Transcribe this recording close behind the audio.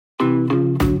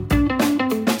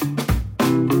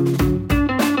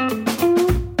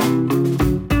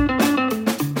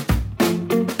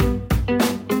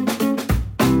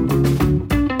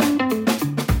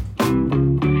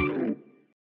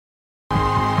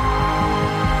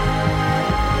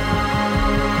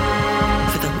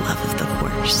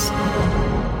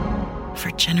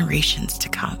Generations to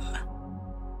come.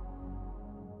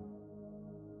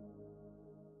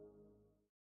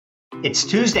 It's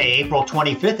Tuesday, April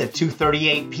 25th at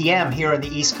 2:38 p.m. here on the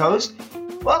East Coast.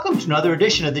 Welcome to another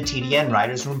edition of the TDN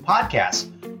Writers Room podcast.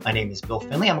 My name is Bill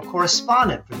Finley. I'm a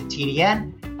correspondent for the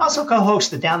TDN. I also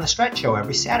co-host the Down the Stretch show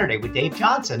every Saturday with Dave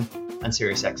Johnson on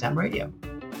SiriusXM Radio.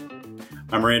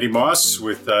 I'm Randy Moss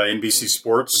with NBC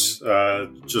Sports.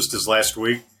 Just as last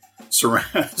week,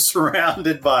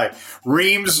 surrounded by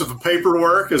reams of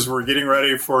paperwork as we're getting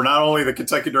ready for not only the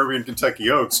Kentucky Derby and Kentucky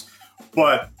Oaks,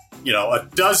 but, a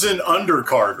dozen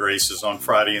undercard races on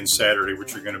Friday and Saturday,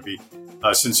 which are going to be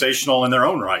sensational in their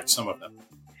own right, some of them.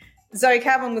 Zoe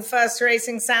Cabin with First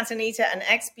Racing, Santa Anita and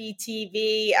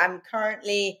XBTV. I'm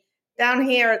currently down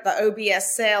here at the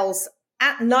OBS sales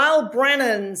at Niall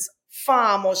Brennan's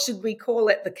farm, or should we call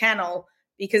it the kennel?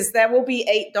 Because there will be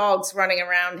 8 dogs running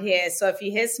around here. So if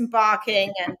you hear some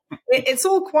barking, and it's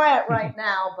all quiet right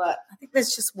now, but I think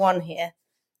there's just one here.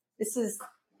 This is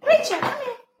Rachel. Come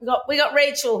here. We got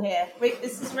Rachel here.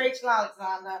 This is Rachel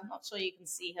Alexander. I'm not sure you can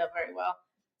see her very well.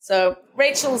 So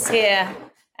Rachel's here,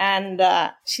 and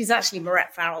she's actually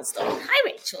Moret Farrell's dog. Hi,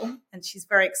 Rachel. And she's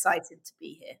very excited to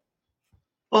be here.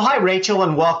 Well, hi, Rachel,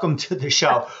 and welcome to the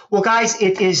show. Well, guys,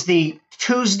 it is the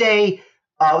Tuesday.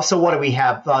 So what do we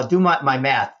have? Do my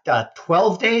math.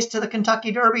 12 days to the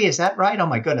Kentucky Derby. Is that right? Oh,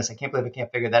 my goodness. I can't believe I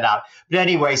can't figure that out. But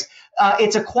anyways,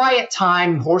 it's a quiet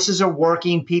time. Horses are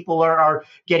working. People are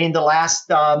getting the last,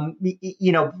 dotting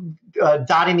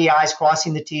the I's,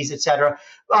 crossing the T's, etc.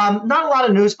 Not a lot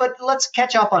of news, but let's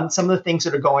catch up on some of the things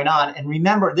that are going on. And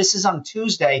remember, this is on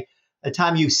Tuesday. The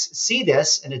time you see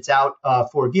this and it's out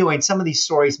for viewing, some of these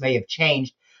stories may have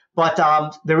changed. But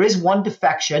there is one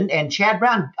defection, and Chad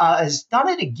Brown has done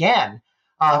it again.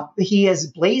 He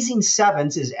has Blazing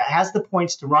Sevens, has the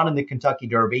points to run in the Kentucky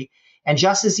Derby. And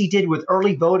just as he did with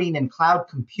early voting and cloud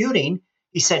computing,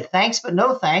 he said, thanks, but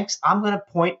no thanks. I'm going to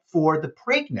point for the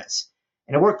Preakness.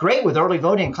 And it worked great with early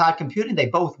voting and cloud computing. They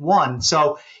both won.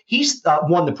 So he's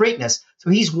won the Preakness. So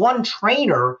he's one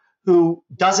trainer who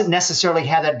doesn't necessarily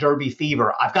have that Derby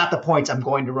fever. I've got the points. I'm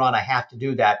going to run. I have to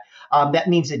do that. That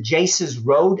means that Jace's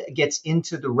Road gets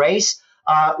into the race.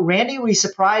 Randy, were you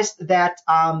surprised that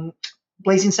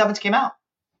Blazing Sevens came out?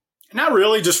 Not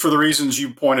really, just for the reasons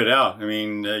you pointed out. I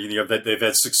mean, they've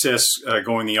had success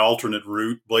going the alternate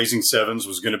route. Blazing Sevens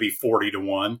was going to be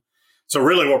 40-1. So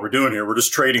really what we're doing here, we're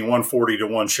just trading one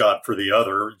 40-1 shot for the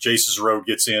other. Jace's Road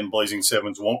gets in, Blazing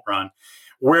Sevens won't run.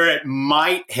 Where it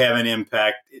might have an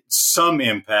impact, some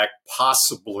impact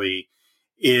possibly,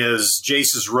 is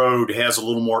Jace's Road has a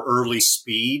little more early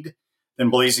speed than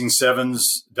Blazing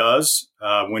Sevens does.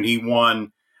 When he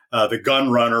won the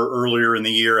Gun Runner earlier in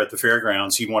the year at the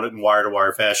fairgrounds, he won it in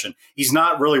wire-to-wire fashion. He's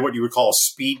not really what you would call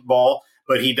a speedball,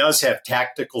 but he does have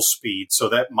tactical speed, so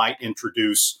that might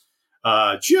introduce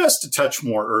just a touch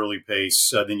more early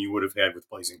pace than you would have had with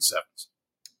Blazing Sevens.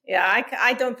 Yeah,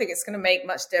 I don't think it's going to make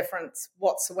much difference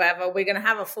whatsoever. We're going to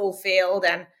have a full field,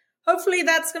 and hopefully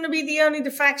that's going to be the only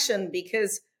defection,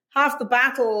 because half the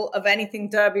battle of anything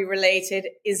Derby related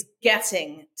is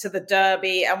getting to the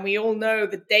Derby. And we all know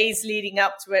the days leading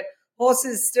up to it,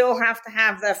 horses still have to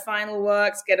have their final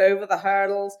works, get over the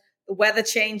hurdles. The weather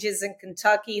changes in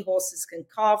Kentucky. Horses can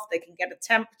cough. They can get a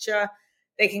temperature.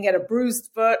 They can get a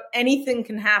bruised foot. Anything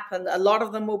can happen. A lot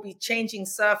of them will be changing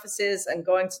surfaces and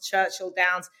going to Churchill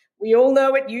Downs. We all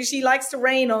know it usually likes to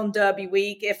rain on Derby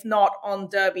week, if not on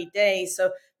Derby day.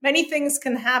 So many things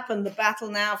can happen. The battle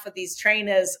now for these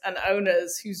trainers and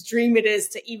owners whose dream it is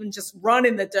to even just run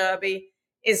in the Derby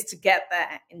is to get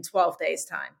there in 12 days'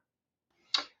 time.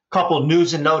 Couple of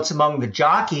news and notes among the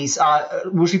jockeys.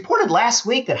 It was reported last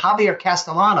week that Javier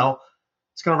Castellano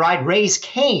is going to ride Ray's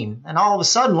Cane. And all of a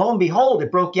sudden, lo and behold,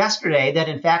 it broke yesterday that,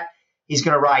 in fact, he's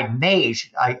going to ride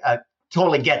Mage. I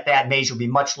totally get that. Mage will be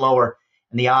much lower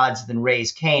in the odds than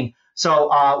Ray's Cane.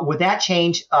 So with that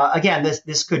change, again,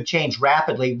 this could change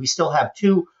rapidly. We still have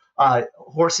 2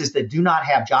 horses that do not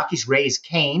have jockeys. Ray's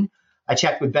Cane. I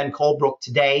checked with Ben Colebrook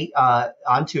today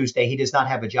on Tuesday. He does not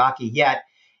have a jockey yet.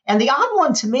 And the odd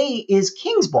one to me is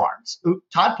King's Barnes.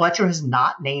 Todd Pletcher has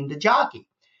not named a jockey.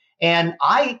 And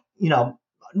I,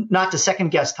 not to second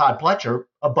guess Todd Pletcher,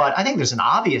 but I think there's an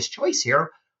obvious choice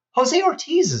here. Jose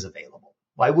Ortiz is available.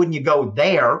 Why wouldn't you go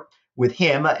there with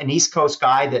him, an East Coast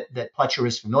guy that Pletcher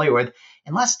is familiar with?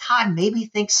 unless Todd maybe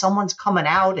thinks someone's coming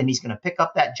out and he's going to pick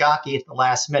up that jockey at the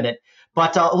last minute.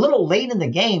 But a little late in the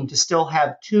game to still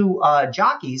have two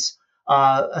jockeys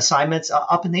assignments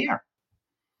up in the air.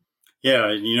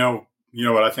 Yeah, you know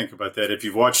what I think about that. If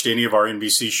you've watched any of our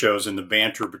NBC shows and the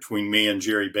banter between me and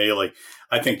Jerry Bailey,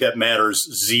 I think that matters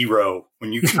zero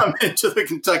when you come into the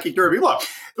Kentucky Derby. Look,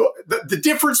 the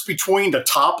difference between the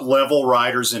top level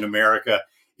riders in America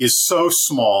is so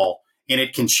small, and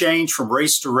it can change from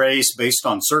race to race based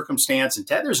on circumstance. And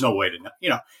there's no way to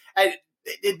know. I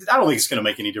don't think it's going to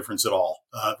make any difference at all.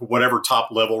 Whatever top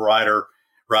level rider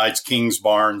rides Kings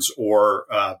Barnes or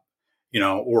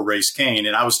Race Cane.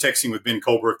 And I was texting with Ben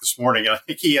Colbrook this morning, and I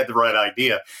think he had the right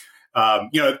idea.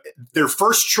 Their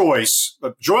first choice,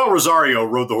 Joel Rosario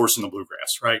rode the horse in the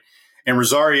Bluegrass, right? And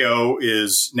Rosario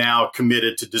is now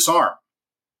committed to Disarm.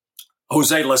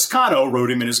 Jose Lescano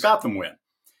rode him in his Gotham win.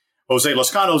 Jose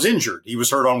Lescano's injured. He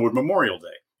was hurt on Wood Memorial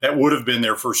Day. That would have been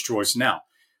their first choice now.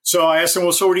 So I asked him,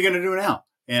 well, so what are you going to do now?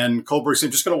 And Colbrook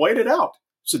said, just going to wait it out.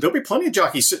 So there'll be plenty of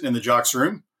jockeys sitting in the jocks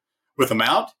room with a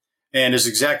mount. And his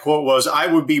exact quote was, I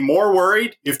would be more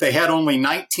worried if they had only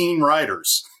 19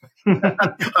 riders.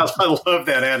 I love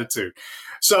that attitude.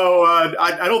 So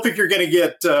I don't think you're going to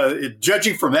get,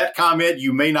 judging from that comment,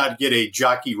 you may not get a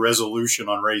jockey resolution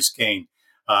on Race Cane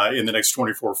in the next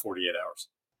 24, 48 hours.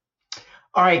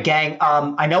 All right, gang.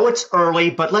 I know it's early,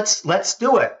 but let's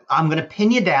do it. I'm going to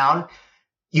pin you down.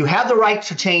 You have the right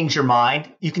to change your mind.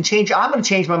 You can change. I'm going to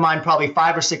change my mind probably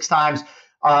 5 or 6 times.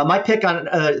 My pick on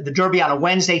the Derby on a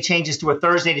Wednesday changes to a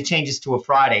Thursday, it changes to a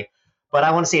Friday. But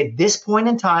I want to say at this point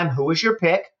in time, who is your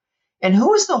pick? And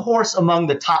who is the horse among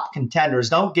the top contenders?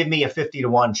 Don't give me a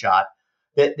 50-1 shot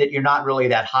that you're not really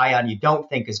that high on, you don't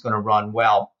think is going to run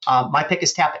well. My pick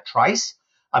is Tapit Trice.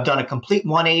 I've done a complete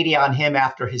 180 on him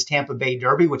after his Tampa Bay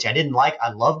Derby, which I didn't like.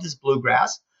 I loved his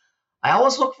Bluegrass. I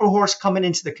always look for a horse coming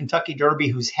into the Kentucky Derby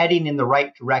who's heading in the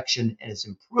right direction and is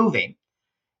improving.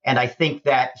 And I think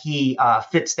that he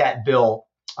fits that bill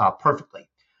perfectly.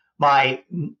 My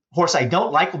horse I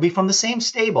don't like will be from the same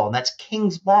stable, and that's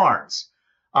Kings Barnes.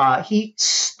 He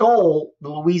stole the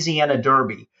Louisiana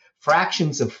Derby.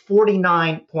 Fractions of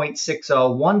 49.60,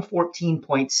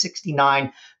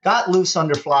 114.69, got loose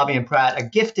under Flavien Prat, a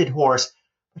gifted horse,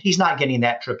 but he's not getting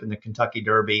that trip in the Kentucky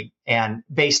Derby. And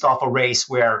based off a race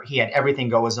where he had everything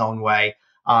go his own way,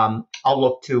 I'll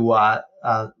look to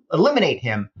eliminate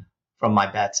him from my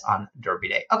bets on Derby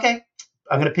Day. Okay,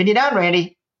 I'm going to pin you down,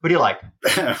 Randy. What do you like?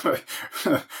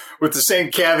 With the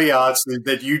same caveats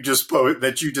that you just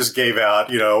gave out,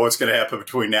 what's going to happen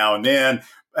between now and then.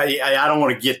 I don't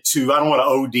want to I don't want to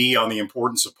OD on the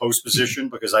importance of post position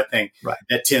because I think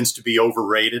that tends to be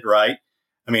overrated, right?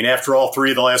 I mean, after all,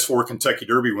 3 of the last 4 Kentucky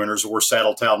Derby winners were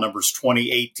saddle towel numbers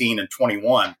 20, 18, and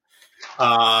 21.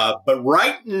 But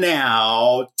right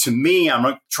now, to me,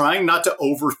 I'm trying not to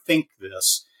overthink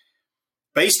this.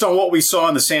 Based on what we saw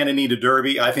in the Santa Anita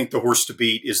Derby, I think the horse to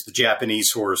beat is the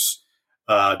Japanese horse,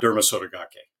 Derma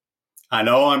Sotogake. I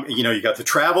know you got the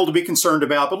travel to be concerned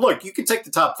about, but look, you can take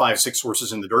the top 5, 6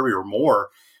 horses in the Derby or more,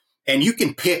 and you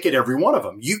can pick at every one of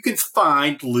them. You can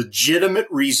find legitimate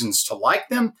reasons to like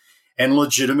them and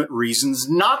legitimate reasons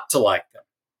not to like them.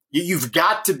 You've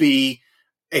got to be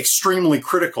extremely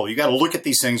critical. You got to look at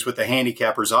these things with the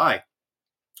handicapper's eye.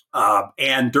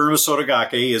 And Derma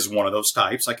Sotogake is one of those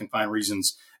types. I can find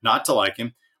reasons not to like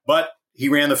him, but he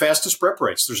ran the fastest prep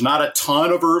race. There's not a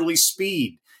ton of early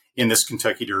speed in this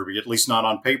Kentucky Derby, at least not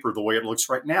on paper, the way it looks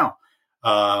right now.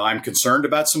 I'm concerned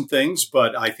about some things,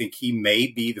 but I think he may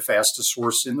be the fastest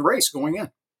horse in the race going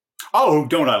in. Oh,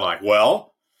 don't I like?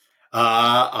 Well,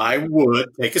 I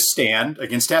would take a stand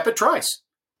against Tapit Trice.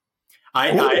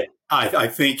 I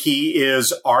think he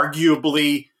is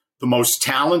arguably the most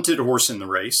talented horse in the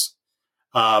race,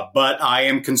 but I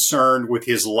am concerned with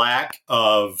his lack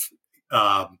of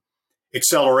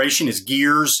acceleration, his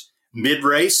gears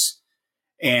mid-race.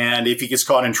 And if he gets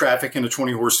caught in traffic in a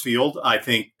 20-horse field, I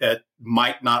think that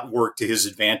might not work to his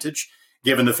advantage,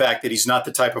 given the fact that he's not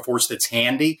the type of horse that's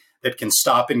handy, that can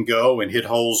stop and go and hit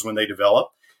holes when they develop.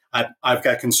 I've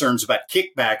got concerns about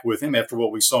kickback with him after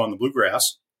what we saw in the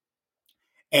Bluegrass.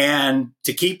 And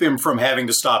to keep him from having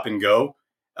to stop and go,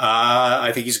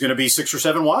 I think he's going to be 6 or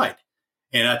 7 wide.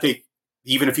 And I think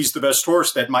even if he's the best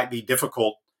horse, that might be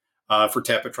difficult for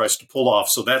Tapit Trice to pull off.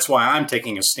 So that's why I'm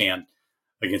taking a stand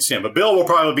against him. But Bill will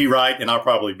probably be right, and I'll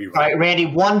probably be right. All right, Randy,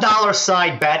 $1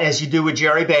 side bet, as you do with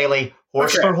Jerry Bailey.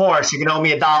 Horse for horse. You can owe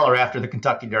me $1 after the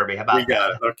Kentucky Derby. How about that? We got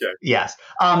it. Okay. Yes.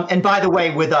 And by the way,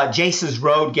 with Jace's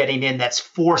Road getting in, that's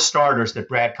 4 starters that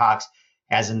Brad Cox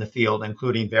has in the field,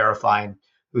 including Verifying,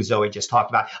 who Zoe just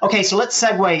talked about. Okay, so let's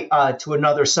segue to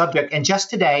another subject. And just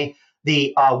today,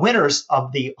 the winners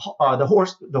of the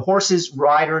horses,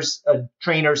 riders,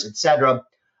 trainers, etc.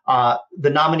 The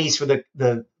nominees for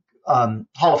the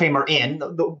Hall of Fame are in,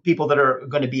 the people that are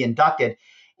going to be inducted.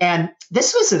 And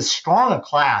this was as strong a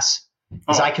class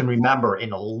as I can remember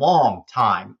in a long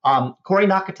time. Corey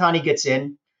Nakatani gets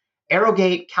in,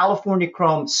 Arrogate, California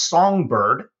Chrome,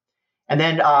 Songbird. And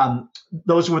then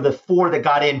those were the four that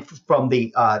got in from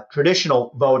the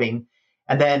traditional voting.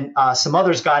 And then some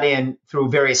others got in through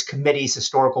various committees,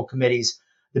 historical committees.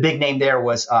 The big name there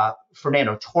was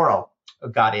Fernando Toro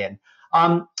got in.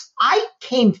 I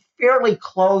came fairly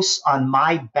close on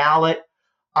my ballot.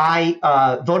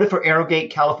 I voted for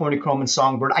Arrogate, California Chrome, and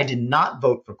Songbird. I did not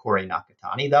vote for Corey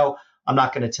Nakatani, though I'm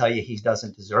not going to tell you he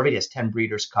doesn't deserve it. He has 10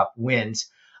 Breeders' Cup wins.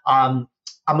 I'm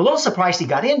a little surprised he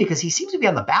got in because he seems to be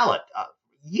on the ballot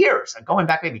years, going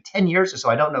back maybe 10 years or so.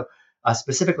 I don't know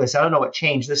specifically, so I don't know what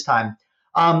changed this time.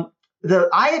 I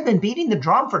have been beating the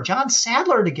drum for John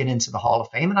Sadler to get into the Hall of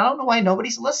Fame, and I don't know why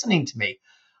nobody's listening to me.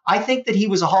 I think that he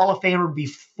was a Hall of Famer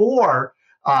before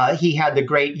he had the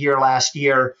great year last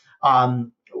year,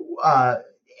 and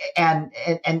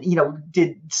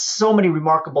did so many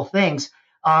remarkable things.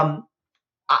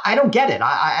 I don't get it.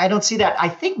 I don't see that. I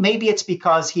think maybe it's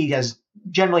because he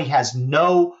generally has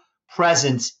no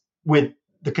presence with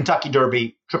the Kentucky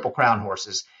Derby Triple Crown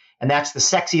horses, and that's the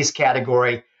sexiest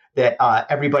category that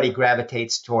everybody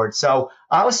gravitates towards. So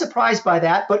I was surprised by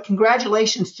that, but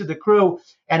congratulations to the crew,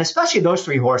 and especially those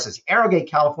three horses,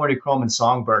 Arrogate, California Chrome, and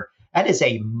Songbird. That is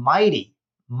a mighty,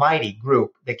 mighty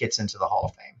group that gets into the Hall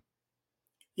of Fame.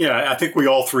 Yeah, I think we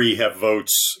all three have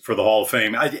votes for the Hall of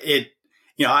Fame.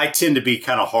 I tend to be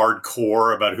kind of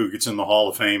hardcore about who gets in the Hall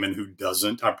of Fame and who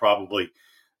doesn't. I'm probably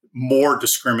more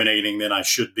discriminating than I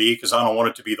should be because I don't want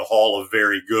it to be the Hall of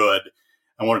Very Good.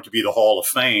 I want it to be the Hall of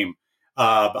Fame.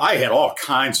 I had all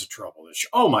kinds of trouble this year.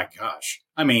 Oh my gosh.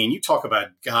 I mean, you talk about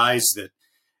guys that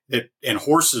and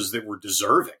horses that were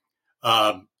deserving.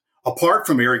 Apart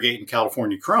from Arrogate and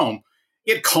California Chrome,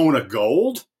 you had Kona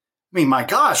Gold. I mean, my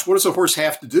gosh, what does a horse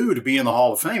have to do to be in the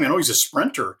Hall of Fame? I know he's a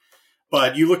sprinter,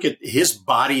 but you look at his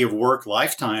body of work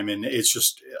lifetime and it's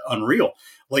just unreal.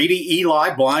 Lady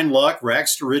Eli, Blind Luck,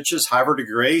 Rags to Riches, Hiver to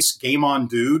Grace, Game On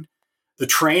Dude, the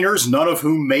trainers, none of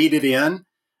whom made it in.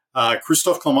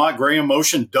 Christophe Clement, Graham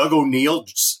Motion, Doug O'Neill,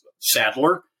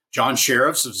 Sadler, John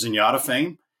Sheriffs of Zenyatta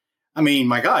fame. I mean,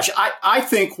 my gosh, I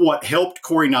think what helped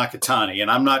Corey Nakatani,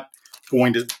 and I'm not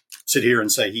going to sit here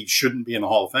and say he shouldn't be in the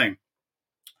Hall of Fame,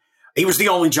 he was the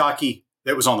only jockey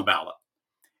that was on the ballot.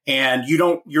 And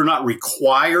you're not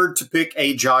required to pick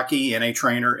a jockey and a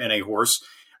trainer and a horse.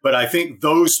 But I think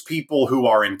those people who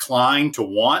are inclined to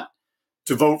want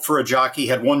to vote for a jockey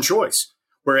had one choice,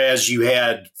 whereas you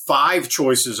had 5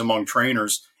 choices among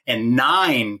trainers and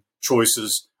 9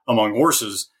 choices among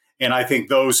horses. And I think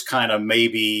those kind of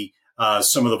maybe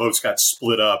some of the votes got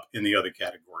split up in the other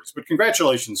categories. But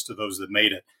congratulations to those that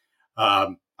made it.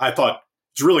 I thought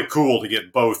it's really cool to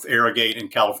get both Arrogate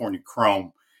and California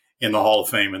Chrome in the Hall of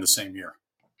Fame in the same year.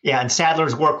 Yeah, and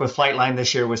Sadler's work with Flightline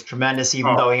this year was tremendous,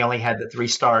 even though he only had the 3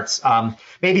 starts.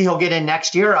 Maybe he'll get in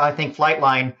next year. I think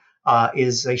Flightline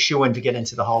is a shoo-in to get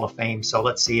into the Hall of Fame. So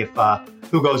let's see if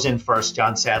who goes in first,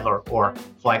 John Sadler or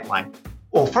Flightline.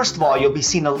 Well, first of all, you'll be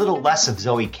seeing a little less of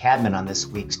Zoe Cadman on this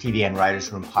week's TDN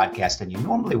Writers Room podcast than you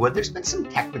normally would. There's been some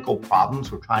technical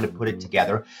problems. We're trying to put it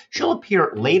together. She'll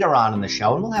appear later on in the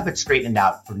show, and we'll have it straightened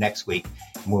out for next week.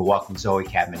 And we'll welcome Zoe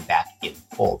Cadman back in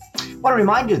full. I want to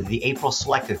remind you that the April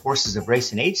Selected Horses of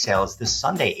Race and Age sale is this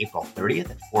Sunday, April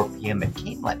 30th at 4 p.m. at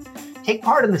Keeneland. Take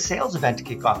part in the sales event to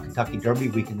kick off Kentucky Derby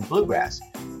Week in the Bluegrass.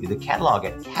 View the catalog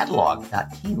at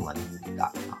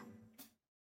catalog.keeneland.com.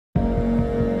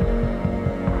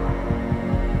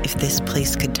 If this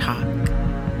place could talk,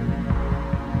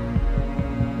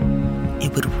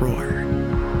 it would roar.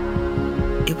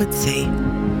 It would say,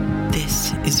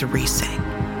 this is racing.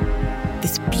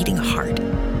 This beating heart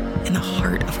in the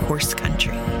heart of horse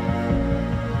country.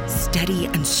 Steady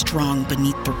and strong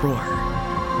beneath the roar.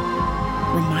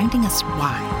 Reminding us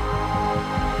why.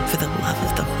 For the love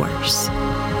of the horse.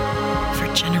 For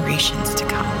generations to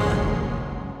come.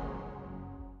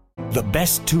 The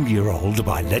Best 2-Year-Old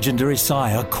by legendary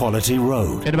sire Quality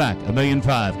Road. Hit back, $1.5 million.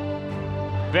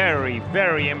 Very,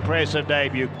 very impressive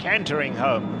debut. Cantering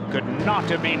home. Could not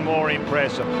have been more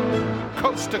impressive.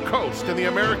 Coast to coast in the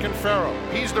American Pharaoh.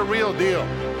 He's the real deal.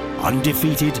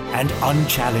 Undefeated and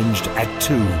unchallenged at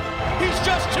 2. He's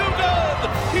just too good.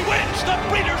 He wins the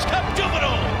Breeders' Cup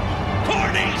Juvenile.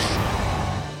 Corniche.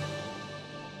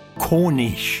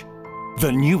 Corniche,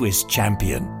 the newest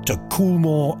champion to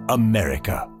Coolmore,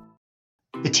 America.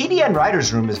 The TDN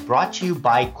Writers Room is brought to you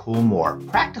by Coolmore.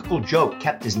 Practical Joke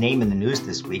kept his name in the news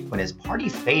this week when his Party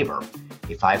Favor,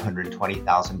 a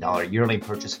 $520,000 yearly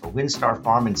purchase for Windstar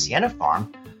Farm and Sienna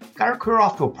Farm, got her career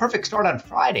off to a perfect start on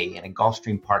Friday in a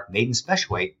Gulfstream Park maiden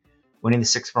specialweight, winning the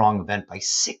 6 furlong event by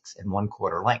 6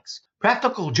 1/4 lengths.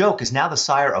 Practical Joke is now the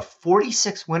sire of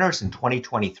 46 winners in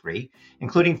 2023,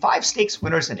 including 5 stakes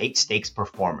winners and 8 stakes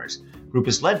performers. Group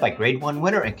is led by Grade 1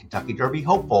 winner and Kentucky Derby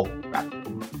hopeful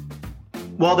Practical Joke.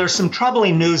 Well, there's some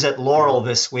troubling news at Laurel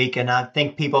this week, and I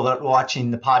think people that are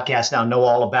watching the podcast now know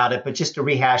all about it. But just to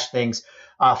rehash things,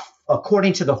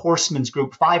 according to the Horsemen's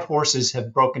Group, 5 horses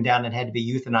have broken down and had to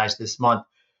be euthanized this month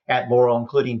at Laurel,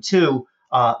 including 2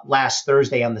 last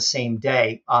Thursday on the same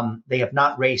day. They have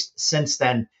not raced since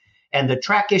then. And the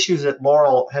track issues at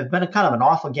Laurel have been a kind of an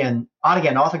off again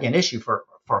issue for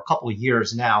a couple of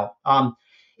years now.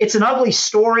 It's an ugly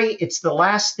story. It's the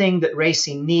last thing that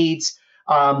racing needs.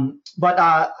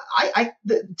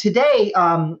 Today,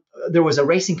 there was a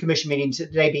racing commission meeting,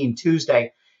 today being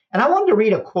Tuesday, and I wanted to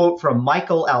read a quote from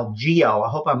Michael Algeo. I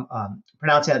hope I'm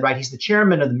pronouncing that right. He's the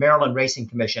chairman of the Maryland Racing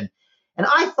Commission, and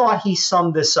I thought he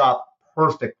summed this up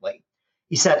perfectly.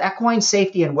 He said, "Equine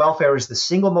safety and welfare is the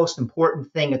single most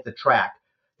important thing at the track.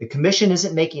 The commission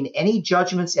isn't making any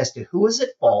judgments as to who is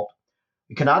at fault.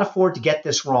 We cannot afford to get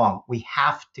this wrong. We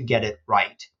have to get it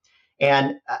right."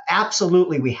 And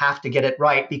absolutely, we have to get it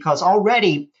right, because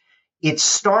already it's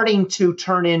starting to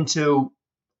turn into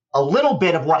a little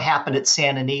bit of what happened at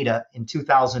Santa Anita in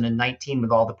 2019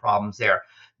 with all the problems there.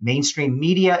 Mainstream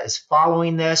media is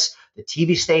following this. The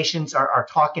TV stations are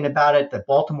talking about it. The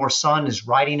Baltimore Sun is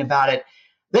writing about it.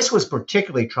 This was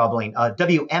particularly troubling.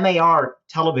 WMAR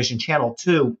television channel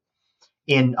 2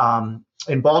 in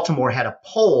Baltimore had a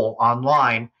poll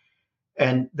online.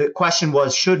 And the question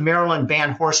was, should Maryland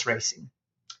ban horse racing?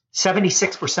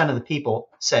 76% of the people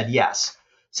said yes.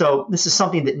 So this is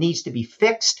something that needs to be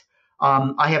fixed.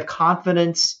 I have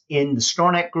confidence in the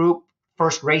Stronach Group,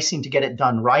 First Racing, to get it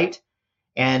done right.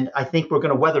 And I think we're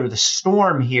going to weather the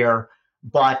storm here.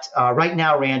 But right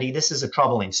now, Randy, this is a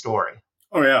troubling story.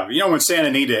 Oh, yeah. You know, when Santa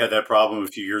Anita had that problem a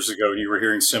few years ago, and you were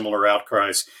hearing similar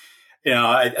outcries, you know,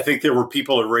 I think there were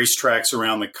people at racetracks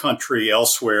around the country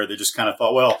elsewhere that just kind of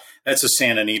thought, well, that's a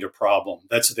Santa Anita problem.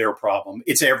 That's their problem.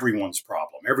 It's everyone's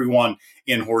problem, everyone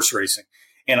in horse racing.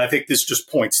 And I think this just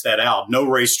points that out. No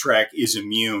racetrack is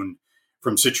immune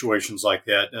from situations like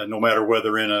that, no matter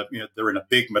whether they're in a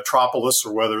big metropolis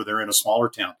or whether they're in a smaller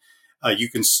town.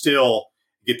 You can still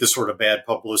get this sort of bad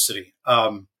publicity.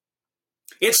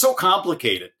 It's so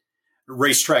complicated.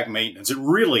 Racetrack maintenance. It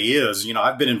really is. You know,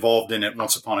 I've been involved in it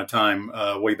once upon a time,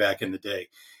 way back in the day.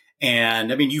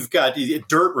 And I mean, you've got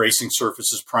dirt racing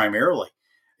surfaces primarily.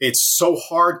 It's so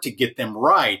hard to get them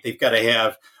right. They've got to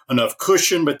have enough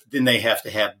cushion, but then they have to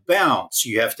have bounce.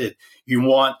 You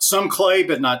want some clay,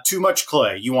 but not too much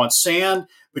clay. You want sand,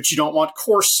 but you don't want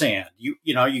coarse sand. You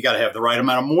got to have the right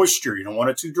amount of moisture. You don't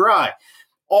want it too dry.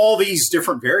 All these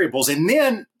different variables. And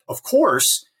then, of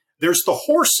course, there's the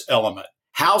horse element.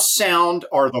 How sound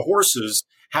are the horses?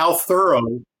 How thorough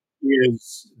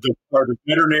are the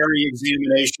veterinary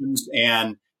examinations,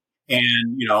 and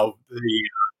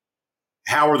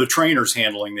how are the trainers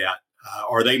handling that?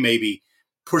 Are they maybe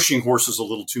pushing horses a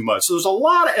little too much? So there's a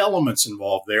lot of elements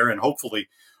involved there, and hopefully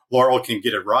Laurel can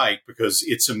get it right, because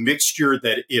it's a mixture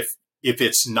that if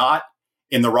it's not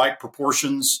in the right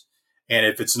proportions and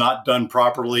if it's not done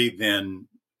properly, then,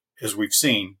 as we've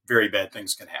seen, very bad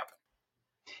things can happen.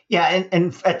 Yeah,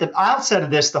 and at the outset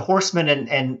of this, the horsemen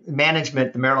and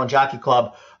management, the Maryland Jockey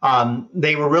Club,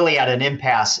 they were really at an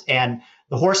impasse. And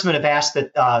the horsemen have asked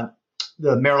that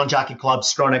the Maryland Jockey Club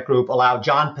Stronach Group allow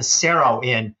John Passero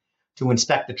in to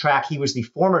inspect the track. He was the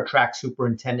former track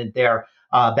superintendent there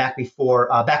back when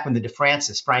the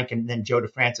DeFrancis, Frank and then Joe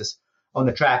DeFrancis owned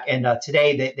the track. And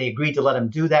today they agreed to let him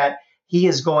do that. He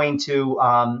is going to,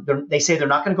 they say they're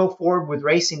not going to go forward with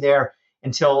racing there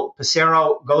until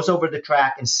Passero goes over the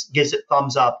track and gives it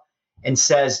thumbs up and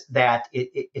says that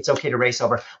it's okay to race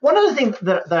over. One other thing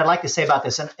that I'd like to say about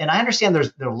this, and I understand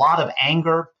there's a lot of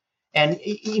anger, and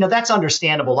that's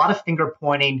understandable, a lot of finger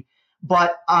pointing,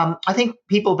 but I think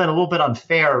people have been a little bit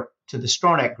unfair to the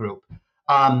Stronach Group,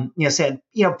 saying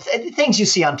things you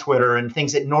see on Twitter and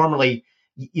things that normally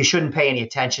you shouldn't pay any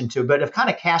attention to, but have kind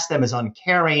of cast them as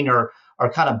uncaring or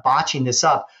kind of botching this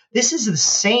up. This is the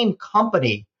same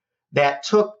company that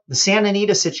took the Santa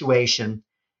Anita situation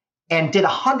and did a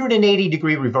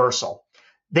 180-degree reversal.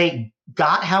 They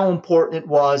got how important it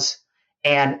was,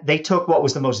 and they took what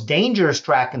was the most dangerous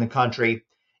track in the country,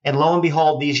 and lo and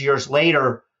behold, these years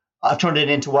later, turned it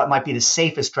into what might be the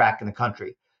safest track in the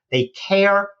country. They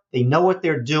care, they know what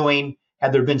they're doing,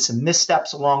 Had there been some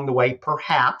missteps along the way?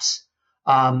 Perhaps.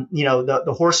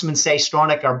 The horsemen say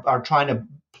Stronach are trying to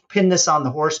pin this on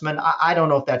the horsemen. I don't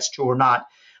know if that's true or not.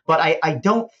 But I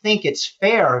don't think it's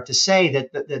fair to say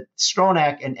that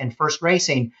Stronach and First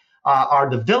Racing are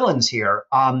the villains here.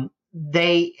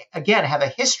 They, again, have a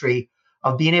history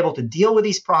of being able to deal with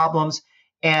these problems.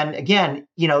 And again,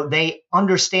 they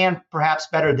understand perhaps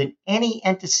better than any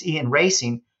entity in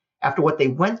racing after what they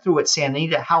went through at Santa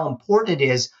Anita, how important it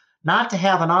is not to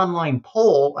have an online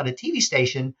poll at a TV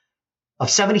station of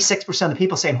 76% of the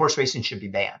people saying horse racing should be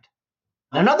banned.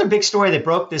 Another big story that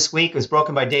broke this week was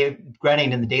broken by Dave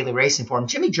Grenning in the Daily Racing Forum.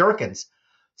 Jimmy Jerkins,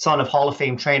 son of Hall of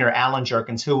Fame trainer Alan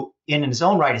Jerkins, who in his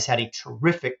own right has had a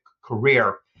terrific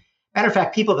career. Matter of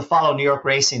fact, people that follow New York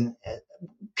racing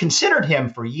considered him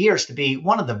for years to be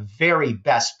one of the very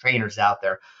best trainers out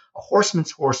there. A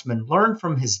horseman's horseman, learned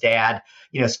from his dad.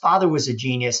 His father was a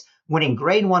genius, winning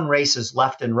grade 1 races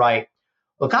left and right.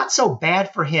 Well, it got so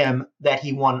bad for him that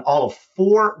he won all of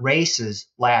 4 races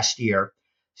last year.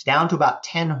 It's down to about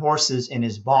 10 horses in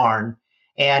his barn,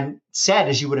 and said,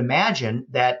 as you would imagine,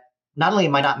 that not only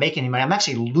am I not making any money, I'm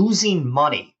actually losing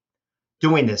money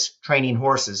doing this, training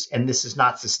horses, and this is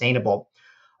not sustainable.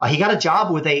 He got a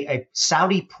job with a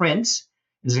Saudi prince.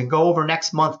 He's going to go over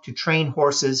next month to train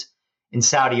horses in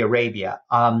Saudi Arabia.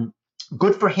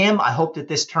 Good for him. I hope that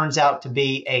this turns out to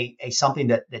be a something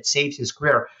that saves his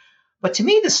career. But to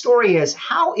me, the story is,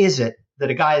 how is it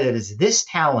that a guy that is this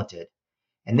talented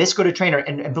and this good a trainer,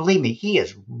 and believe me, he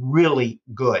is really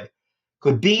good,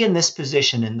 could be in this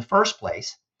position in the first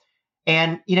place?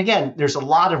 And again, there's a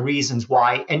lot of reasons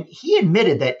why. And he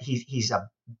admitted that he's a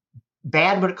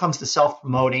bad when it comes to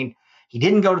self-promoting. He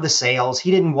didn't go to the sales. He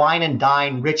didn't wine and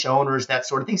dine rich owners, that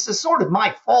sort of thing. So it's sort of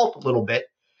my fault a little bit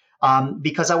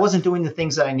because I wasn't doing the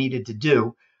things that I needed to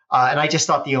do. And I just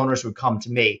thought the owners would come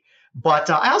to me. But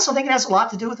I also think it has a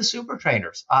lot to do with the super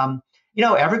trainers.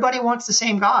 Everybody wants the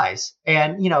same guys.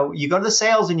 And, you go to the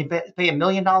sales and you pay $1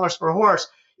 million for a horse.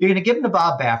 You're going to give him to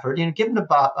Bob Baffert. You're going to give him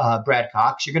to Brad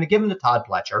Cox. You're going to give him to Todd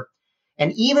Pletcher.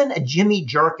 And even a Jimmy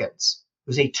Jerkins,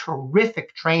 who's a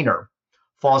terrific trainer,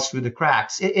 falls through the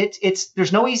cracks.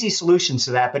 There's no easy solutions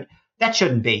to that, but that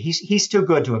shouldn't be. He's too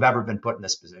good to have ever been put in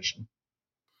this position.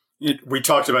 We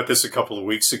talked about this a couple of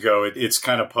weeks ago. It's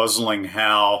kind of puzzling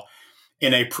how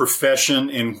in a profession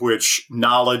in which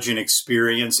knowledge and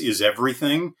experience is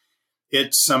everything,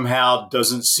 it somehow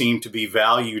doesn't seem to be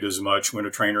valued as much when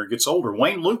a trainer gets older.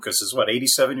 Wayne Lucas is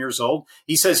 87 years old.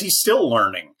 He says he's still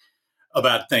learning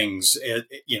about things,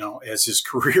 as his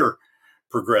career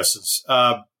progresses.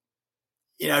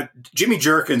 Jimmy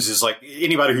Jerkins is like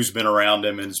anybody who's been around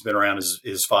him and has been around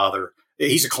his father.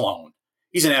 He's a clone.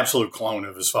 He's an absolute clone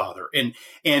of his father. And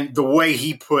the way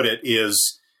he put it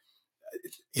is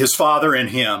his father and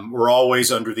him were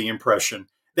always under the impression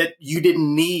that you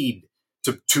didn't need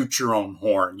to toot your own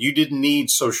horn. You didn't need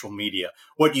social media.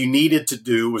 What you needed to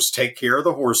do was take care of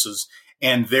the horses,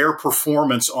 and their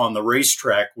performance on the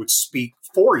racetrack would speak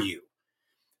for you.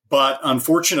 But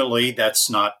unfortunately, that's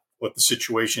not what the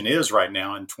situation is right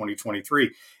now in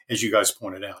 2023, as you guys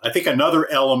pointed out. I think another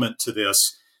element to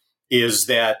this is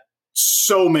that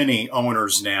so many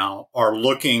owners now are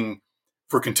looking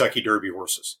for Kentucky Derby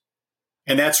horses.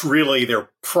 And that's really their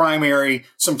primary,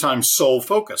 sometimes sole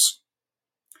focus.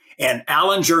 And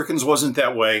Alan Jerkins wasn't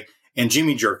that way, and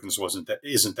Jimmy Jerkins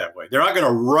isn't that way. They're not going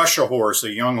to rush a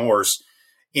young horse,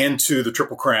 into the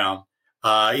Triple Crown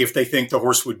if they think the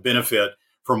horse would benefit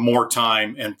from more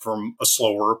time and from a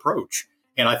slower approach.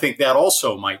 And I think that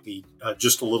also might be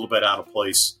just a little bit out of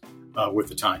place with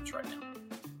the times right now.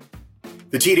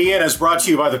 The TDN is brought to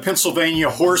you by the Pennsylvania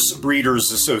Horse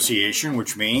Breeders Association,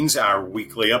 which means our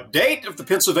weekly update of the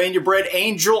Pennsylvania-bred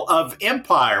Angel of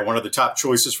Empire, one of the top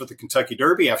choices for the Kentucky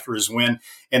Derby after his win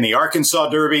in the Arkansas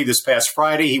Derby this past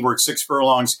Friday. He worked 6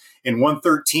 furlongs in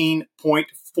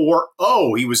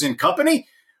 113.40. He was in company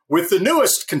with the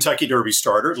newest Kentucky Derby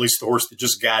starter, at least the horse that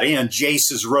just got in,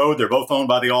 Jace's Road. They're both owned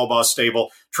by the All Boss stable,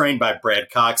 trained by Brad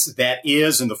Cox. That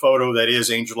is, in the photo, that is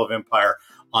Angel of Empire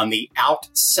on the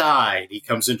outside. He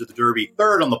comes into the Derby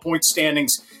third on the point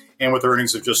standings and with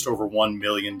earnings of just over $1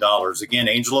 million. Again,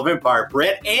 Angel of Empire,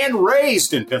 bred and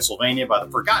raised in Pennsylvania by the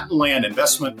Forgotten Land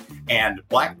Investment and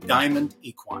Black Diamond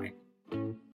Equine.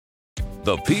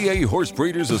 The PA Horse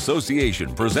Breeders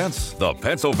Association presents the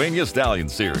Pennsylvania Stallion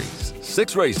Series.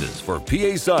 6 races for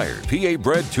PA sired, PA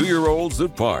bred 2-year-olds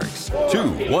at Parks. 2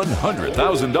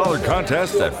 $100,000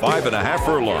 contests at 5.5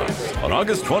 furlongs. On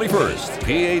August 21st,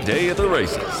 PA Day at the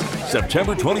races.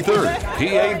 September 23rd,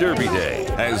 PA Derby Day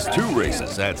has 2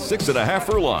 races at 6.5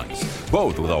 furlongs.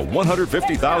 both with a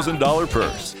 $150,000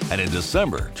 purse. And in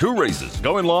December, 2 races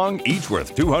going long, each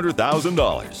worth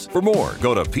 $200,000. For more,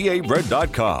 go to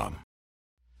PABred.com.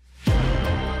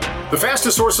 The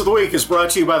fastest horse of the week is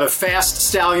brought to you by the fast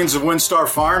stallions of WinStar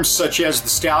Farms, such as the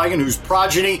stallion whose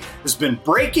progeny has been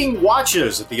breaking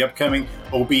watches at the upcoming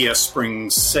OBS Spring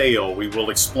Sale. We will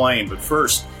explain, but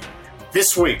first,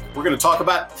 this week we're going to talk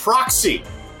about Proxy,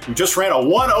 who just ran a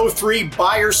 103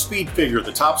 Beyer speed figure,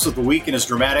 the tops of the week in his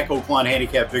dramatic Oaklawn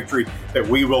handicap victory that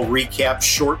we will recap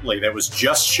shortly. That was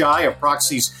just shy of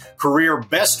Proxy's career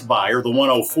best Beyer, the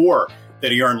 104.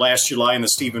 That he earned last July in the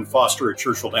Stephen Foster at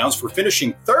Churchill Downs for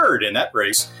finishing third in that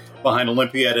race behind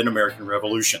Olympiad and American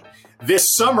Revolution. This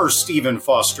summer, Stephen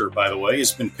Foster, by the way,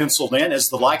 has been penciled in as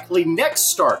the likely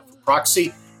next start for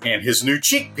Proxy and his new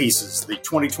cheek pieces. The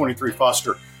 2023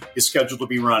 Foster is scheduled to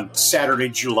be run Saturday,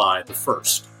 July the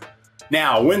 1st.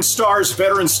 Now, WinStar's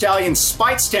veteran stallion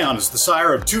Speightstown is the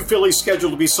sire of 2 fillies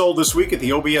scheduled to be sold this week at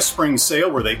the OBS Spring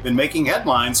Sale, where they've been making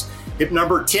headlines. Hip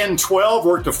number 1012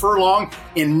 worked a furlong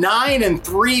in 9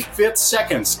 3/5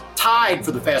 seconds, tied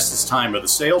for the fastest time of the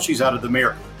sale. She's out of the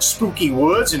mare Spooky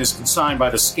Woods and is consigned by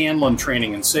the Scanlon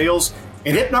Training and Sales.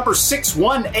 And hip number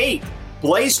 618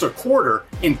 blazed a quarter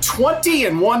in 20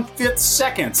 1/5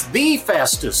 seconds, the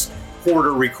fastest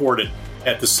quarter recorded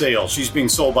at the sale. She's being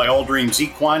sold by All Dreams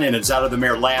Equine and is out of the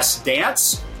mare Last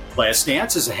Dance. Last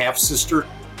Dance is a half-sister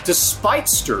to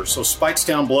Speightster, so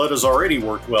Speightstown blood has already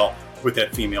worked well with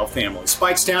that female family.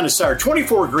 Speightstown has sired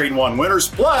 24 Grade 1 winners,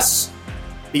 plus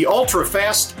the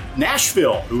ultra-fast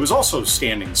Nashville, who is also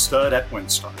standing stud at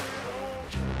WinStar.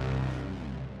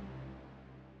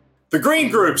 The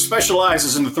Green Group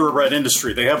specializes in the thoroughbred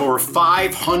industry. They have over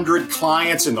 500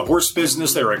 clients in the horse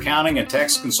business. They're an accounting and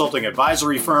tax consulting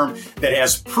advisory firm that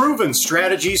has proven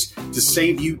strategies to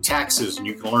save you taxes. And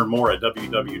you can learn more at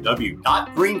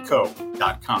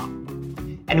www.greenco.com.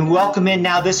 And welcome in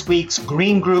now this week's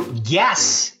Green Group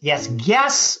guests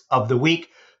of the week.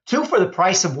 2 for the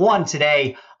price of 1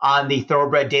 today on the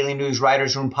Thoroughbred Daily News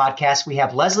Writers Room podcast. We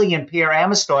have Leslie and Pierre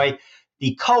Amestoy,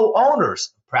 the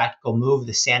co-owners of Practical Move,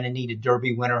 the Santa Anita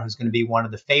Derby winner, who's going to be one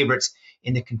of the favorites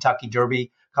in the Kentucky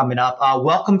Derby coming up.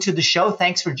 Welcome to the show.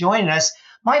 Thanks for joining us.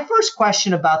 My first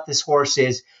question about this horse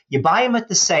is, you buy him at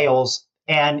the sales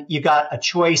and you got a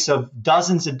choice of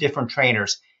dozens of different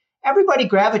trainers. Everybody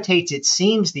gravitates, it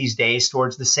seems these days,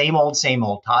 towards the same old.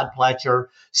 Todd Pletcher,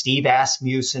 Steve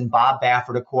Asmussen, Bob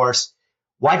Baffert, of course.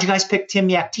 Why'd you guys pick Tim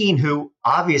Yaktine, who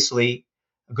obviously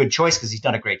a good choice because he's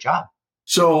done a great job?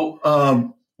 So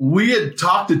we had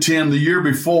talked to Tim the year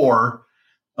before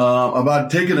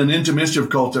about taking an Into Mischief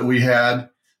colt that we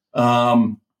had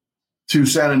to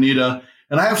Santa Anita.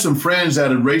 And I have some friends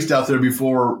that had raced out there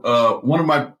before. One of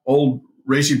my old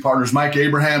racing partners, Mike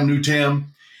Abraham, knew Tim.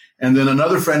 And then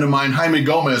another friend of mine, Jaime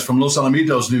Gomez from Los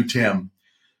Alamitos, knew Tim.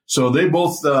 So they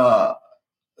both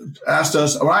asked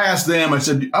us, or I asked them, I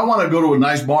said, I want to go to a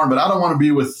nice barn, but I don't want to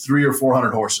be with 300 or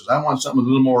 400 horses. I want something with a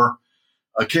little more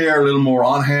care, a little more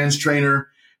on-hands trainer.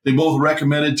 They both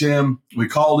recommended Tim. We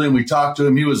called him. We talked to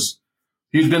him. He's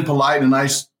been polite and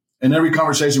nice in every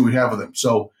conversation we have with him.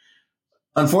 So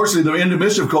unfortunately, the Into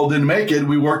Mischief colt didn't make it.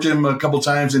 We worked him a couple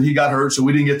times and he got hurt, so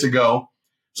we didn't get to go.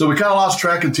 So we kind of lost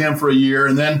track of Tim for a year.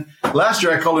 And then last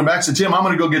year I called him back and said, Tim, I'm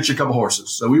going to go get you a couple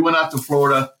horses. So we went out to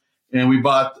Florida and we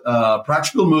bought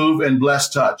Practical Move and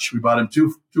Blessed Touch. We bought him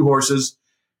two horses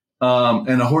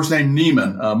and a horse named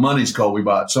Neiman, Money's colt we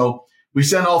bought. So we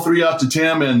sent all 3 out to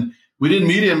Tim, and we didn't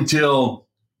meet him till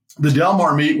the Del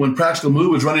Mar meet when Practical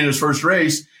Move was running his first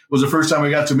race. Was the first time we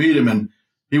got to meet him, and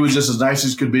he was just as nice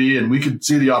as could be. And we could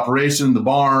see the operation, the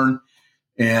barn.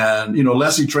 And,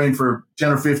 Leslie trained for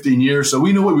 10 or 15 years, so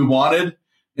we knew what we wanted,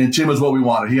 and Tim was what we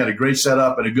wanted. He had a great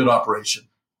setup and a good operation.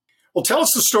 Well, tell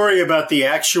us the story about the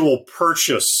actual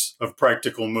purchase of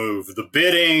Practical Move, the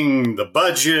bidding, the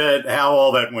budget, how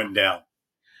all that went down.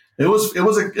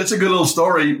 It's a good little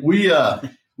story. We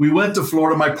went to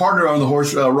Florida. My partner on the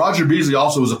horse, Roger Beasley,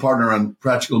 also was a partner on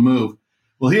Practical Move.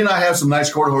 Well, he and I have some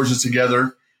nice quarter horses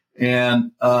together.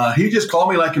 And he just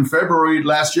called me like in February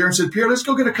last year and said, Pierre, let's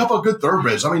go get a couple of good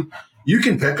thoroughbreds. I mean, you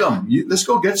can pick them. Let's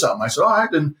go get something. I said, all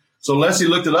right. And so Leslie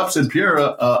looked it up, said, Pierre,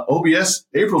 OBS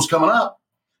April's coming up.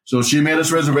 So she made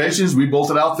us reservations. We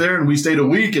bolted out there and we stayed a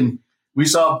week and we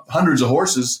saw hundreds of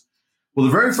horses. Well,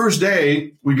 the very first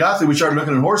day we got there, we started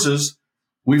looking at horses.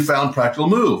 We found Practical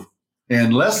Move.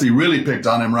 And Leslie really picked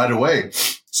on him right away.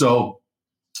 So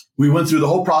we went through the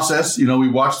whole process.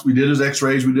 We did his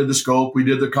x-rays, we did the scope, we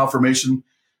did the confirmation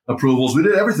approvals, we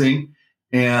did everything.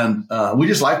 And we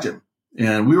just liked him.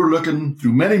 And we were looking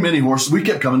through many, many horses. We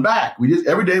kept coming back.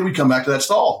 Every day we come back to that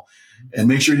stall. and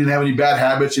make sure he didn't have any bad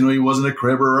habits. He wasn't a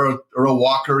cribber or a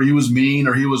walker. He was mean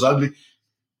or he was ugly.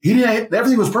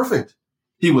 Everything was perfect.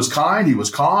 He was kind. He was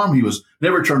calm. He was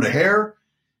never turned a hair.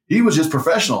 He was just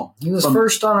professional. He was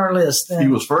first on our list. Then. He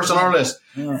was first on our list.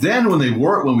 Yeah. Then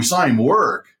when we saw him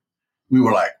work, we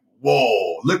were like,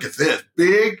 whoa, look at this.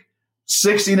 Big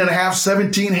 16.5,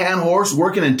 17 hand horse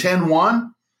working in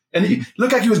 10-1. And he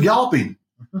looked like he was galloping.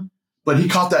 Mm-hmm. But he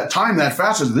caught that time that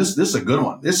fast. This is a good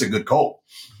one. This is a good colt.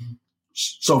 Mm-hmm.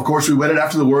 So, of course, we waited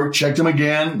after the work, checked him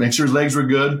again, make sure his legs were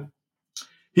good.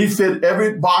 He fit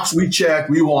every box we checked,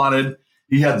 we wanted.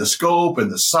 He had the scope and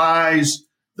the size,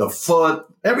 the foot.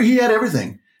 He had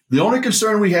everything. The only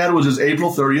concern we had was his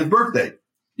April 30th birthday.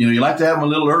 You like to have him a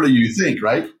little early, you think,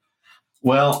 right?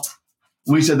 Well,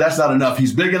 we said that's not enough.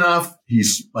 He's big enough.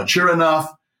 He's mature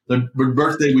enough. The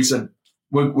birthday, we said,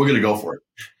 we're going to go for it.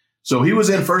 So he was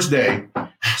in first day.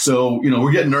 So,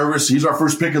 we're getting nervous. He's our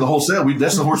first pick of the whole set.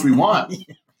 That's the horse we want.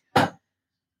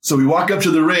 So we walk up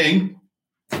to the ring,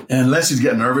 and Leslie's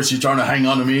getting nervous. She's trying to hang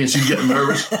on to me, and she's getting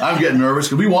nervous. I'm getting nervous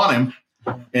because we want him.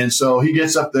 And so he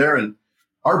gets up there, and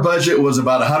our budget was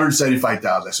about $175,000.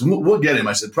 I said, we'll get him.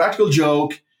 I said, Practical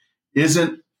Joke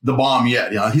isn't the bomb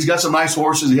yet. He's got some nice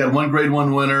horses. He had one Grade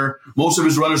 1 winner. Most of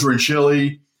his runners were in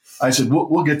Chile. I said,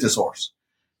 we'll get this horse.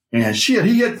 And he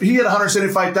hit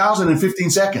 $175,000 in 15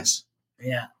 seconds.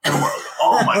 Yeah.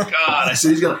 Oh my God. I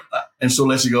said, he's going to, and so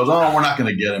Leslie goes, oh, we're not going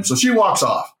to get him. So she walks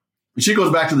off. And she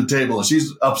goes back to the table and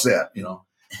she's upset,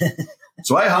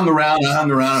 So I hung around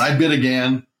and I bid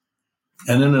again.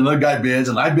 And then another guy bids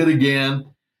and I bid again.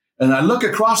 And I look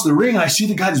across the ring and I see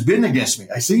the guy that's bidding against me.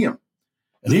 I see him.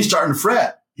 And he's starting to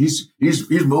fret. He's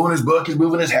moving his book. He's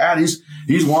moving his hat.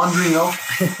 He's wandering,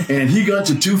 and he got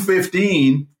to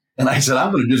 215. And I said,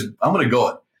 I'm going to go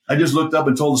it. I just looked up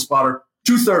and told the spotter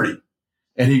 230.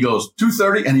 And he goes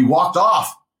 230. And he walked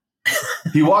off.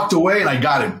 He walked away and I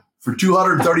got him for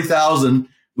 $230,000.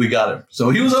 We got him. So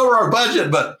he was over our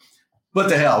budget, but what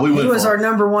the hell? He was our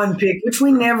number one pick, which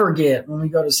we never get when we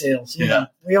go to sales.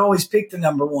 We always pick the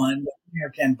number one, but we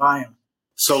never can buy him.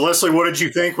 So, Leslie, what did you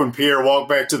think when Pierre walked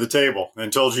back to the table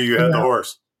and told you had the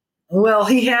horse? Well,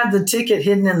 he had the ticket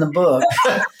hidden in the book.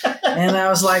 And I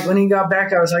was like, when he got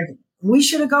back, I was like, we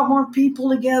should have got more people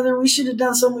together. We should have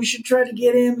done something. We should try to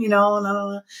get him,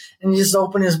 And he just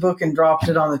opened his book and dropped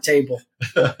it on the table.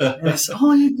 And I said,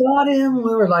 oh, you got him.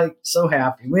 We were like so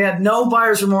happy. We had no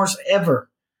buyer's remorse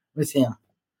ever with him.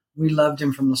 We loved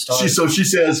him from the start. So she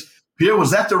says, Pierre,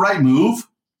 was that the right move?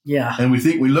 Yeah. And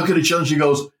we look at each other and she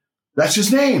goes, that's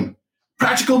his name.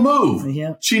 Practical Move.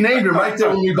 Yeah. She named him right there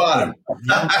when we bought him.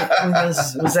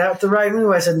 Was that the right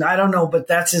move? I said, I don't know, but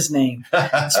that's his name.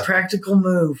 It's Practical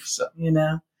Move, So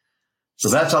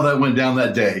that's how that went down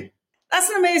that day. That's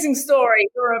an amazing story.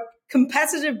 You're a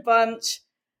competitive bunch.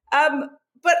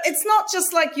 But it's not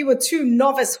just like you were two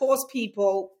novice horse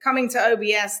people coming to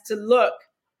OBS to look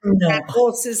at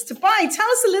horses to buy. Tell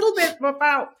us a little bit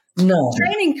about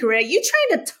training career. You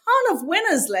trained a ton of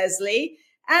winners, Leslie.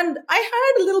 And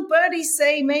I heard a little birdie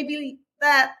say maybe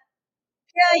that,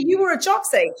 you were a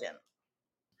jocks agent.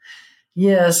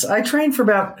 Yes, I trained for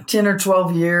about 10 or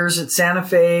 12 years at Santa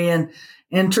Fe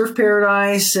and Turf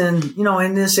Paradise and,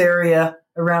 in this area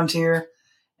around here.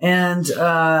 And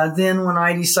then when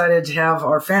I decided to have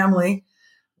our family,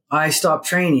 I stopped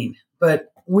training.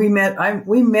 But we met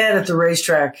at the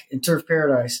racetrack in Turf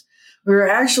Paradise. We were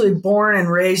actually born and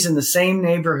raised in the same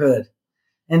neighborhood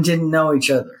and didn't know each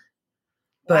other.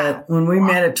 But when we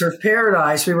met at Turf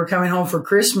Paradise, we were coming home for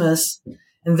Christmas,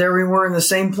 and there we were in the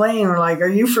same plane. We're like, are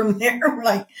you from there? We're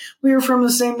like, we were from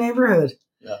the same neighborhood.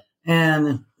 Yeah.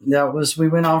 And we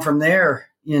went on from there,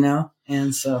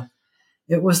 And so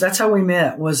that's how we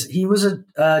met. He was a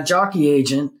jockey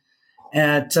agent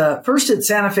at first at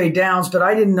Santa Fe Downs, but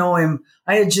I didn't know him.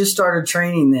 I had just started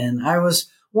training then. I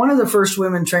was one of the first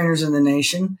women trainers in the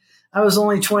nation. I was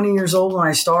only 20 years old when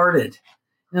I started.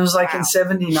 And it was like in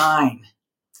 79.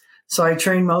 So I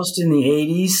trained most in the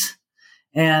 80s,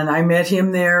 and I met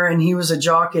him there, and he was a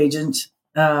jock agent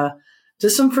to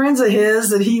some friends of his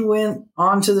that he went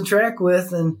onto the track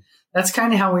with, and that's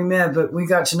kind of how we met, but we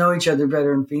got to know each other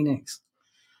better in Phoenix.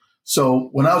 So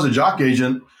when I was a jock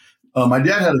agent, my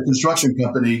dad had a construction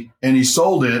company, and he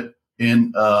sold it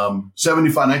in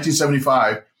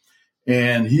 1975,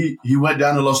 and he went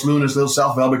down to Los Lunas, little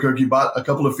south of Albuquerque, bought a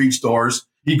couple of feed stores.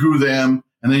 He grew them,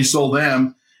 and then he sold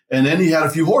them. And then he had a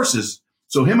few horses.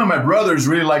 So him and my brothers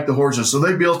really liked the horses. So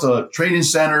they built a training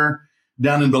center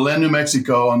down in Belen, New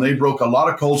Mexico, and they broke a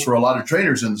lot of colts for a lot of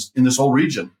trainers in this whole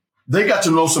region. They got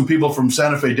to know some people from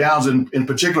Santa Fe Downs, in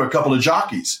particular, a couple of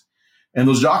jockeys. And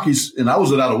those jockeys, and I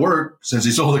was out of work since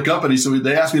he sold the company, so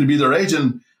they asked me to be their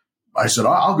agent. I said,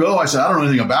 I'll go. I said, I don't know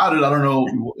anything about it. I don't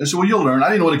know. I said, well, you'll learn. I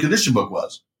didn't know what a condition book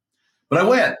was, but I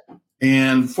went.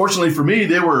 And fortunately for me,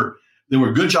 they were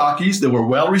good jockeys. They were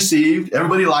well received.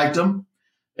 Everybody liked them.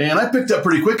 And I picked up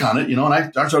pretty quick on it, and I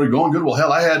started going good. Well,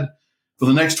 hell, I had, for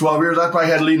the next 12 years, I probably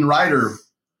had leading rider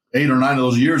 8 or 9 of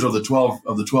those years of the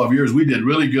 12 years. We did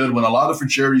really good, won a lot of for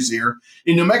charities here.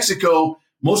 In New Mexico,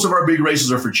 most of our big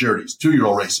races are for charities,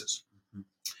 2-year-old races.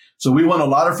 So we won a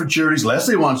lot of for charities.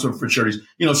 Leslie won some for charities.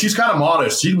 She's kind of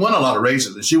modest. She won a lot of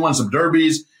races, and she won some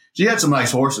derbies. She had some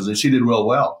nice horses, and she did real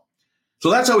well. So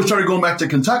that's how we started going back to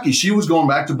Kentucky. She was going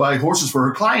back to buy horses for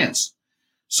her clients.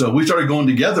 So we started going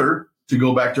together to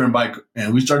go back there and buy.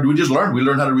 And we just learned. We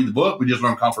learned how to read the book. We just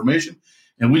learned confirmation.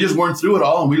 And we just went through it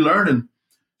all, and we learned. And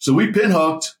so we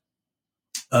pinhooked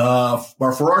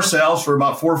for ourselves for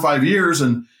about 4 or 5 years.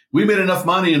 And we made enough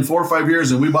money in 4 or 5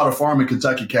 years, and we bought a farm in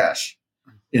Kentucky cash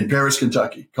in Paris,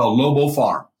 Kentucky, called Lobo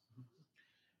Farm.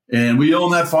 And we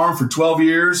owned that farm for 12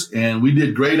 years, and we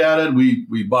did great at it.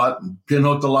 We bought and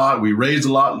pinhooked a lot. We raised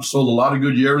a lot, sold a lot of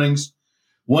good yearlings.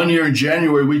 One year in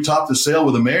January, we topped the sale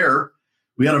with a mare.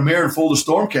 We had a mare and foaled a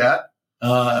Stormcat.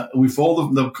 We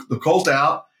foaled the colt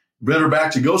out, bred her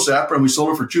back to Gosapper, and we sold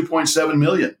her for $2.7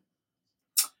 million.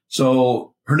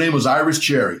 So her name was Irish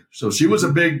Cherry. So she was a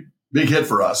big hit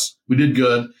for us. We did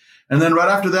good. And then right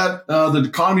after that, the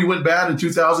economy went bad in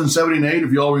 2007 and 8.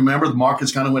 If you all remember, the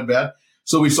markets kind of went bad.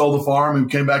 So we sold the farm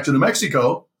and came back to New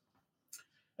Mexico.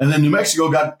 And then New Mexico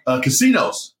got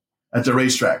casinos at the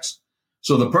racetracks.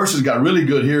 So the purses got really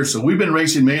good here. So we've been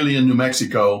racing mainly in New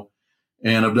Mexico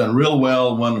and have done real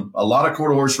well, won a lot of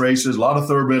quarter horse races, a lot of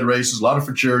thoroughbred races, a lot of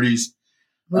for charities.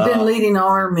 We've been leading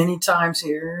honor many times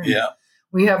here. Yeah.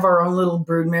 We have our own little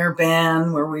broodmare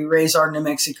band where we raise our New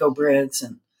Mexico breds,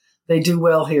 and they do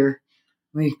well here.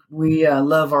 We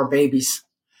love our babies.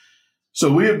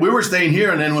 So we were staying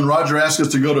here, and then when Roger asked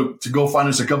us to go find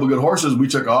us a couple good horses, we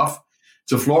took off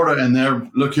to Florida. And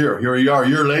here we are a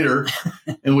year later,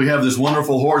 and we have this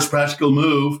wonderful horse, Practical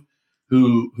Move,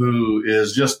 who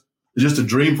is just a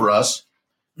dream for us.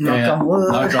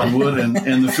 Knock on wood.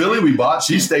 And the filly we bought,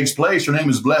 she stakes place. Her name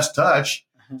is Blessed Touch.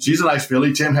 She's a nice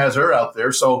filly. Tim has her out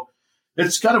there. So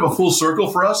it's kind of a full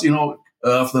circle for us, for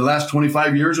the last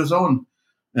 25 years or so.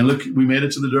 And look, we made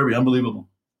it to the Derby. Unbelievable.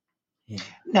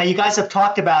 Now, you guys have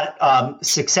talked about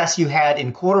success you had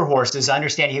in quarter horses. I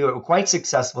understand you were quite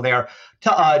successful there.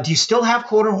 Do you still have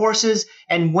quarter horses?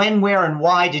 And when, where, and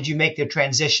why did you make the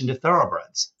transition to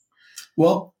thoroughbreds?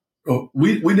 Well,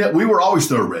 we were always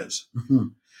thoroughbreds. Mm-hmm.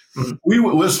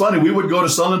 It was funny. We would go to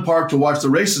Sunland Park to watch the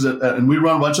races, and we'd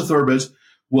run a bunch of thoroughbreds.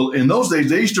 Well, in those days,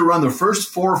 they used to run the first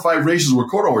 4 or 5 races were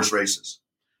quarter horse races.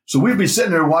 So we'd be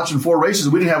sitting there watching 4 races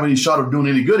we didn't have any shot of doing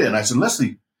any good in. I said,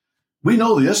 Leslie, we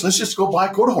know this. Let's just go buy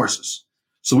quarter horses.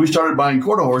 So we started buying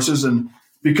quarter horses, and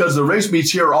because the race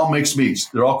meets here are all mixed meets.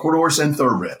 They're all quarter horse and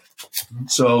thoroughbred.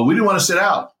 So we didn't want to sit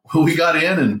out. We got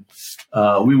in,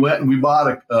 and we went and we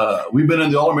bought we've been in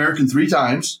the All-American 3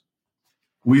 times.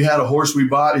 We had a horse we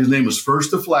bought. His name was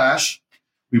First to Flash.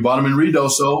 We bought him in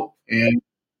Ruidoso, and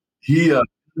he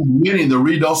winning the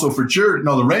Ruidoso for charity,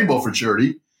 the Rainbow for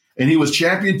charity, and he was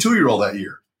champion 2-year-old that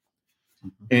year.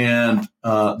 And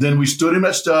then we stood him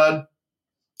at stud.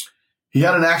 He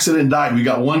had an accident and died. We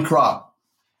got 1 crop.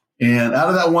 And out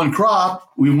of that 1 crop,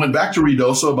 we went back to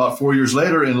Ruidoso about 4 years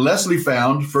later, and Leslie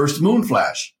found First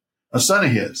Moonflash, a son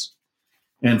of his.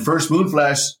 And First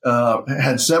Moonflash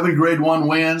had 7 Grade 1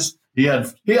 wins. He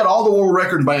had all the world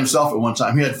records by himself at one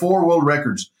time. He had 4 world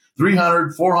records,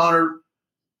 300, 400,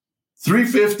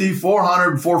 350,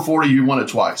 400, 440. He won it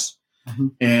twice. Mm-hmm.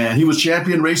 And he was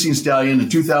champion racing stallion in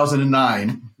 2009.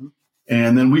 Mm-hmm.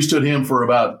 And then we stood him for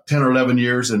about 10 or 11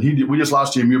 years. And we just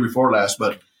lost him year before last,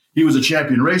 but he was a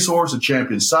champion racehorse, a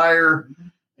champion sire.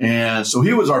 Mm-hmm. And so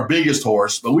he was our biggest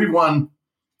horse, but we won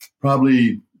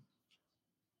probably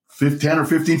 10 or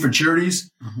 15 for charities,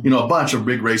 a bunch of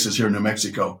big races here in New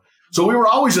Mexico. So we were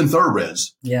always in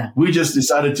thoroughbreds. Yeah. We just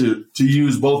decided to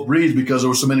use both breeds because there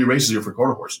were so many races here for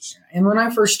quarter horses. And when I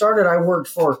first started, I worked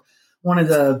for one of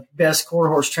the best quarter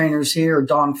horse trainers here,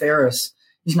 Don Ferris.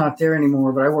 He's not there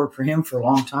anymore, but I worked for him for a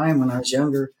long time when I was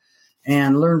younger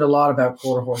and learned a lot about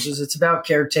quarter horses. It's about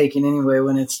caretaking anyway,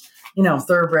 when it's,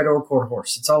 thoroughbred or quarter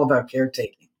horse. It's all about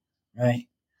caretaking, right?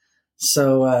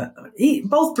 So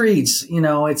both breeds,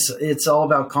 it's all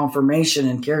about confirmation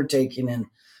and caretaking and,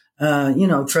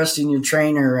 trusting your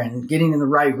trainer and getting in the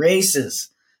right races.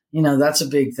 That's a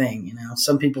big thing.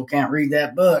 Some people can't read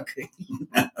that book,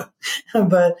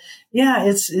 but yeah,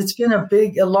 it's been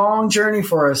a long journey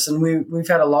for us, and we've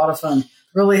had a lot of fun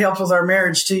really helped with our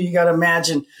marriage too. You got to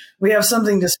imagine we have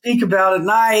something to speak about at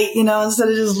night, instead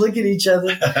of just looking at each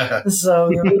other. So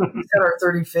we had our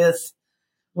 35th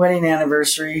wedding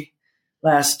anniversary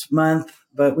last month,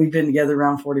 but we've been together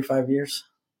around 45 years.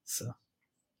 So.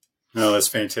 No, that's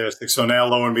fantastic. So now,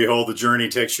 lo and behold, the journey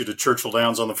takes you to Churchill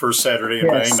Downs on the first Saturday in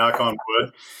May, knock on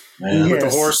wood. With the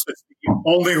horse that's the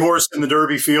only horse in the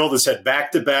Derby field that's had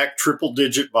back-to-back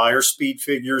triple-digit buyer speed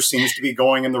figures, seems to be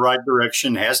going in the right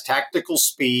direction, has tactical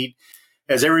speed,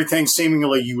 has everything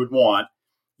seemingly you would want.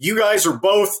 You guys are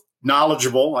both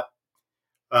knowledgeable.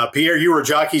 Pierre, you were a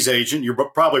jockey's agent. You're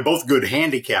probably both good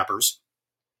handicappers.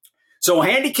 So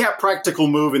handicap practical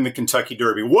move in the Kentucky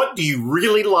Derby. What do you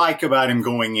really like about him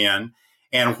going in?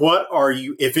 And what are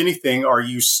you, if anything, are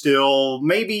you still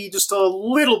maybe just a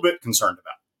little bit concerned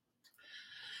about?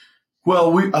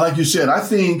 Well, like you said, I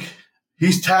think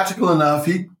he's tactical enough.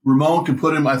 Ramon can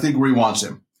put him, I think, where he wants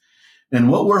him. And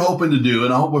what we're hoping to do,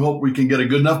 and I hope we can get a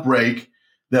good enough break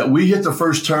that we hit the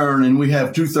first turn and we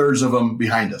have 2/3 of them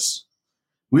behind us.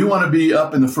 We want to be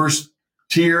up in the first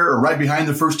tier or right behind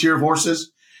the first tier of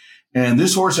horses. And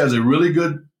this horse has a really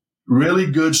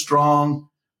good, strong,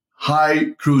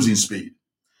 high cruising speed.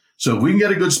 So if we can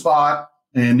get a good spot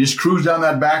and just cruise down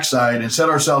that backside and set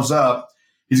ourselves up,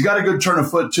 he's got a good turn of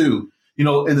foot too.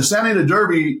 In the Santa Anita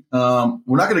Derby,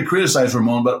 we're not going to criticize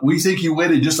Ramon, but we think he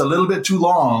waited just a little bit too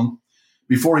long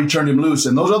before he turned him loose.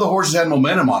 And those other horses had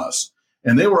momentum on us,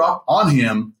 and they were up on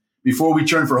him before we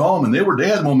turned for home, and they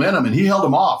had momentum, and he held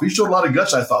them off. He showed a lot of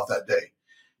guts, I thought, that day.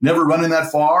 Never running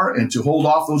that far, and to hold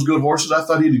off those good horses, I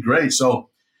thought he did great. So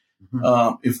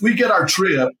if we get our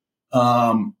trip,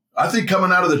 I think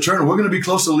coming out of the turn, we're going to be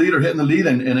close to the lead or hitting the lead,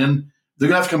 and then they're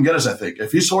going to have to come get us, I think.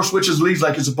 If his horse switches leads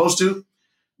like it's supposed to,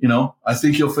 I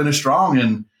think he'll finish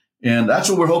strong, and that's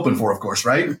what we're hoping for, of course,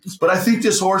 right? But I think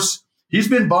this horse, he's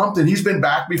been bumped, and he's been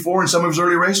back before in some of his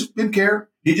early races. Didn't care.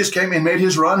 He just came and made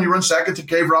his run. He ran second to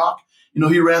Cave Rock.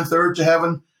 He ran third to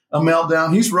having a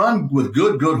meltdown. He's run with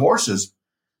good horses.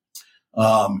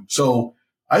 So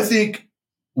I think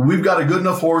we've got a good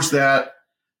enough horse that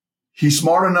he's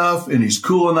smart enough and he's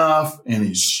cool enough and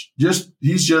he's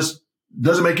just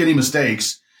doesn't make any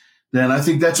mistakes. Then I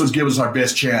think that's what's given us our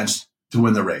best chance to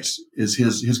win the race is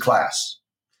his class.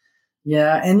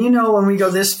 Yeah. And when we go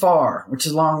this far, which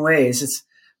is a long ways,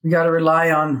 we got to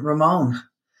rely on Ramon.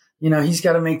 He's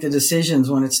got to make the decisions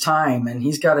when it's time, and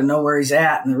he's got to know where he's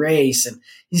at in the race, and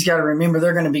he's got to remember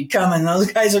they're going to be coming.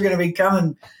 Those guys are going to be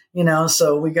coming.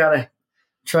 So we got to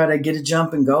try to get a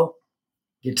jump and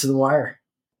get to the wire.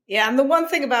 Yeah, and the one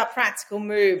thing about Practical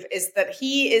Move is that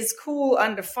he is cool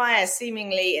under fire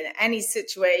seemingly in any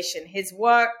situation. His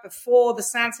work before the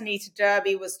Santa Anita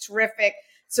Derby was terrific,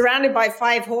 surrounded by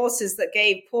 5 horses that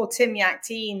gave poor Tim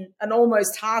Yakteen an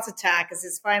almost heart attack as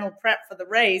his final prep for the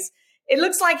race. It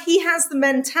looks like he has the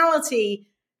mentality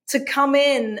to come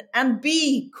in and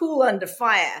be cool under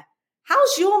fire.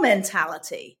 How's your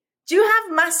mentality? Do you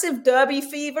have massive Derby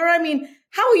fever? I mean,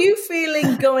 how are you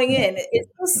feeling going in?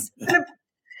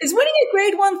 Is winning a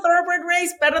Grade 1 thoroughbred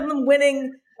race better than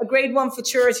winning a Grade 1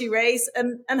 futurity race?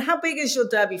 And how big is your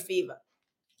Derby fever?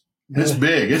 It's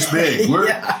big. It's big.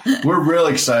 We're real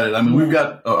excited. I mean, we've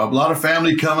got a lot of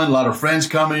family coming, a lot of friends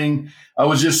coming. I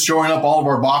was just showing up all of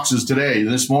our boxes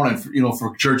this morning,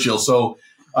 for Churchill. So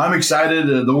I'm excited.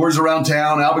 The word's around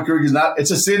town. Albuquerque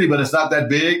it's a city, but it's not that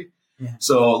big. Yeah.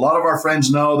 So a lot of our friends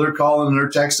know, they're calling and they're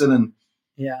texting, and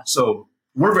so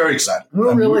we're very excited.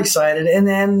 We're really excited. And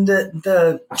then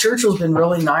the Churchill's been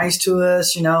really nice to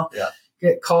us,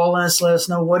 call us, let us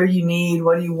know, what do you need?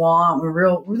 What do you want?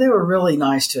 They were really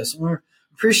nice to us. And we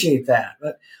appreciate that,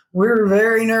 but we're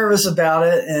very nervous about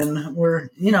it. And we're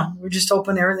just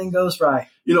hoping everything goes right.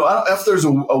 If there's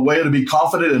a way to be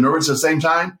confident and nervous at the same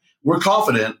time, we're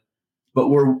confident, but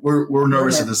we're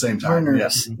nervous at the same time. We're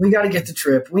nervous. Yeah. We got to get the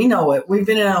trip. We know it. We've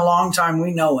been in it a long time.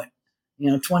 We know it.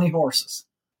 20 horses.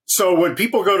 So when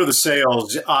people go to the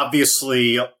sales,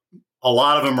 obviously a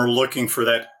lot of them are looking for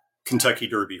that Kentucky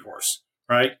Derby horse,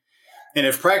 right? And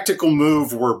if Practical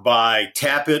Move were by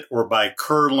Tappet or by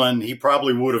Curlin, he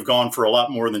probably would have gone for a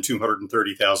lot more than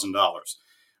 $230,000.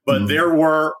 But there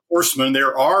are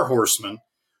horsemen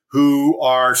who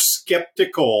are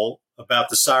skeptical about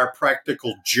the sire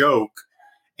Practical Joke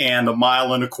and the 1.25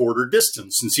 mile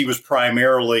distance, since he was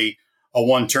primarily a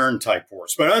one-turn type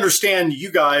horse. But I understand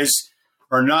you guys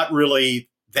are not really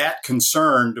that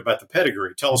concerned about the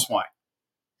pedigree. Tell us why.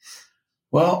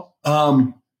 Well,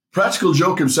 Practical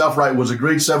Joke himself, was a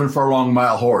grade 7 furlong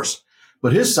mile horse,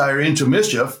 but his sire, Into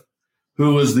Mischief,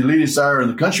 who is the leading sire in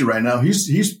the country right now,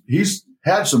 he's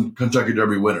had some Kentucky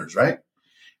Derby winners, right?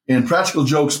 And Practical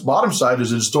Joke's bottom side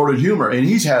is a Distorted Humor, and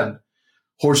he's had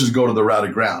horses go to the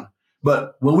routed ground.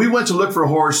 But when we went to look for a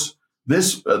horse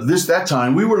that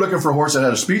time, we were looking for a horse that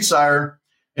had a speed sire,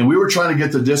 and we were trying to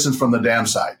get the distance from the dam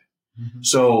side. Mm-hmm.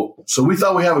 So we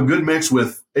thought we have a good mix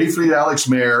with A Fleet Alex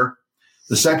Mare,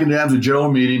 the second dam's a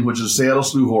Gerald Meeting, which is a Seattle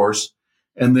Slew horse,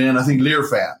 and then I think Lear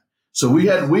Fan. So we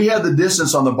had the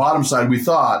distance on the bottom side, we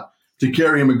thought, to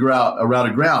carry him a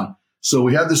routed ground. So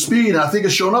we had the speed, and I think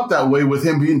it's shown up that way with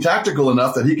him being tactical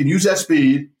enough that he can use that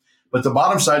speed, but the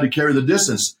bottom side to carry the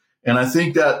distance. And I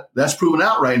think that's proven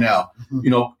out right now.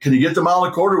 Mm-hmm. Can he get the mile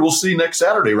and a quarter? We'll see next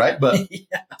Saturday, right? But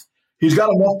he's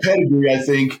got enough pedigree, I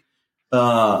think,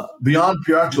 beyond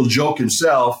practical joke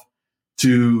himself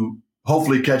to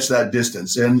hopefully catch that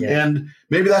distance. And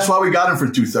maybe that's why we got him for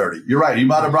 2:30. You're right. He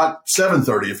might have brought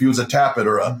 7:30 if he was a Tappet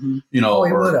or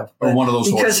or one of those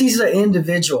because horses. He's an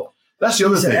individual. That's the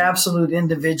other thing. He's an absolute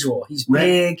individual. He's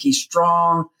big. He's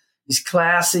strong. He's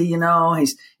classy.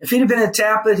 If he'd have been a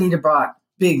Tappet, he'd have brought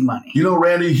big money.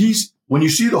 Randy, when you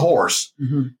see the horse,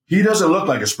 mm-hmm. he doesn't look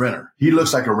like a sprinter. He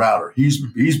looks like a router. He's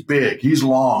big. He's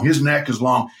long. His neck is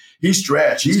long. He's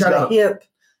stretched. He's got a hip.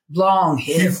 Long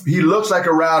hip. He looks like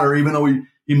a router, even though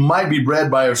he might be bred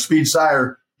by a speed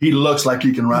sire. He looks like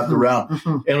he can route the round. Mm-hmm.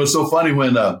 And it was so funny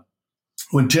when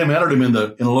Tim entered him in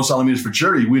the Los Alamitos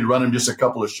Futurity, we'd run him just a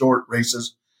couple of short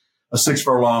races, a 6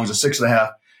 furlongs, a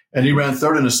 6.5, and he ran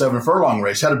third in a 7 furlong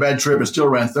race. Had a bad trip and still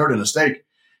ran third in a stake.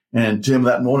 And Tim,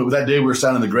 that day we were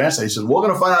standing in the grandstand, he said, "We're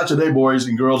going to find out today, boys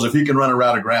and girls, if he can run a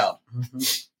routed ground." Mm-hmm.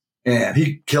 And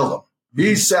he killed him.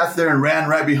 He sat there and ran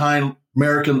right behind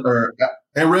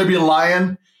Arabian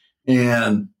Lion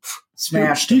and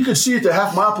smashed. You could see at the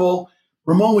half mile pole,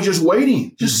 Ramon was just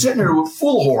waiting, just sitting there with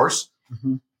full horse.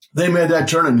 Mm-hmm. They made that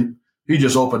turn and he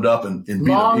just opened up and beat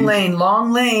long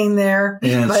lane there.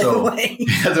 And by the way,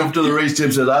 after the race,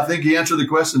 Tim said, "I think he answered the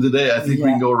question today. I think we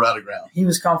can go routed ground." He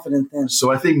was confident then.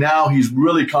 So I think now he's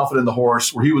really confident in the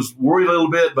horse, where he was worried a little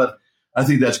bit, but I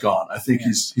think that's gone. I think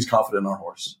he's confident in our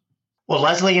horse. Well,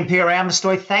 Leslie and Pierre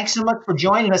Amestoy, thanks so much for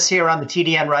joining us here on the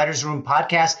TDN Writers Room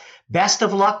podcast. Best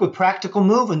of luck with Practical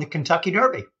Move in the Kentucky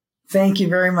Derby. Thank you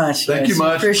very much. Thank you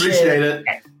much. Appreciate it.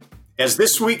 As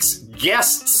this week's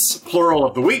guests, plural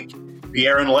of the week,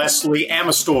 Pierre and Leslie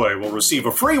Amestoy will receive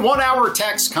a free 1-hour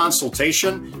tax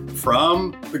consultation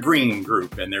from the Green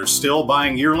Group. And they're still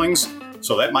buying yearlings,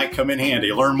 so that might come in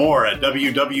handy. Learn more at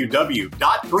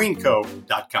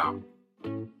www.greenco.com.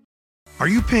 Are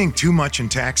you paying too much in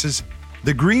taxes?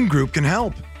 The Green Group can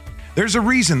help. There's a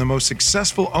reason the most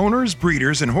successful owners,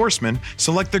 breeders, and horsemen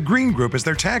select the Green Group as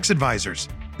their tax advisors.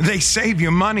 They save you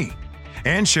money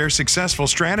and share successful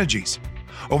strategies.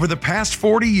 Over the past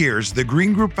 40 years, the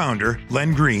Green Group founder,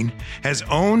 Len Green, has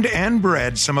owned and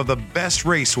bred some of the best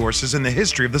racehorses in the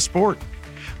history of the sport,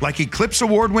 like Eclipse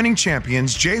Award-winning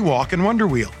champions Jaywalk and Wonder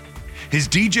Wheel. His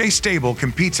DJ stable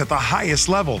competes at the highest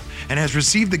level and has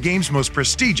received the game's most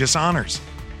prestigious honors.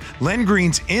 Len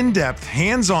Green's in-depth,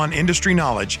 hands-on industry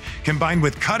knowledge, combined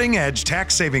with cutting-edge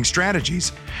tax-saving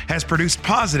strategies, has produced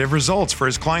positive results for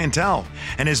his clientele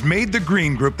and has made the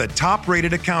Green Group the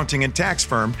top-rated accounting and tax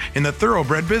firm in the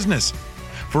thoroughbred business.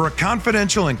 For a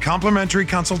confidential and complimentary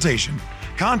consultation,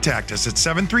 contact us at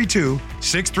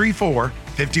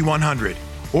 732-634-5100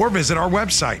 or visit our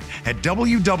website at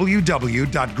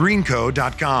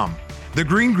www.greenco.com. The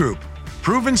Green Group,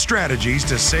 proven strategies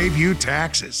to save you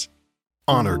taxes.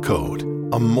 Honor Code,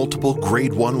 a multiple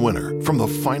Grade 1 winner from the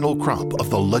final crop of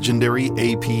the legendary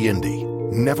AP Indy.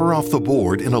 Never off the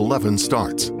board in 11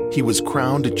 starts, he was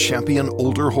crowned champion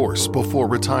older horse before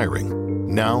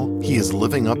retiring. Now he is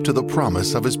living up to the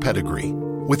promise of his pedigree,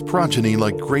 with progeny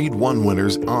like Grade 1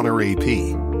 winners Honor AP,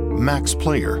 Max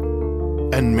Player,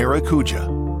 and Maracuja,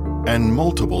 and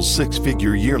multiple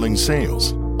six-figure yearling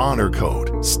sales. Honor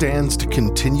Code stands to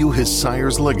continue his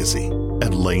sire's legacy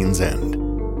at Lane's End.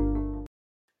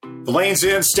 The Lane's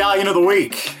End Stallion of the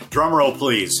Week. Drum roll,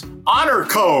 please. Honor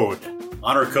Code.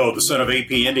 Honor Code, the son of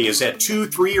AP Indy, has had 2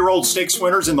 3-year-old stakes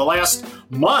winners in the last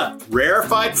month.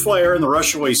 Rarefied Flair in the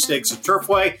Rushaway Stakes at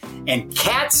Turfway, and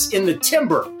Cats in the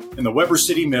Timber in the Weber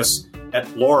City Miss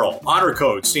at Laurel. Honor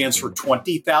Code stands for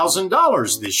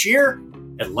 $20,000 this year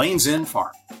at Lane's End Farm.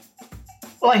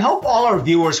 Well, I hope all our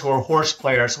viewers who are horse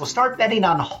players will start betting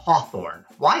on Hawthorne.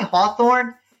 Why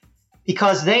Hawthorne?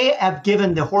 Because they have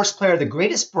given the horse player the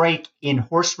greatest break in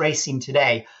horse racing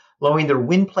today, lowering their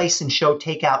win, place, and show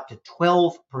takeout to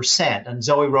 12%. And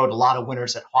Zoe rode a lot of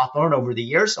winners at Hawthorne over the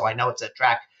years, so I know it's a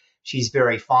track she's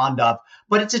very fond of.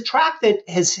 But it's a track that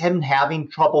has been having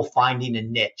trouble finding a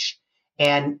niche.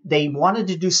 And they wanted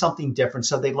to do something different,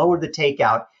 so they lowered the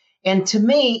takeout. And to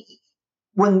me,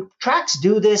 when tracks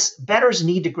do this, bettors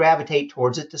need to gravitate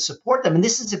towards it to support them. And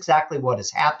this is exactly what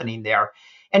is happening there.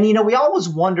 And, we always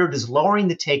wondered, does lowering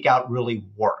the takeout really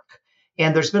work?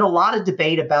 And there's been a lot of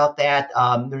debate about that.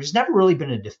 There's never really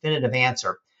been a definitive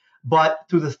answer. But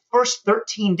through the first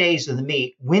 13 days of the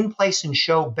meet, win, place, and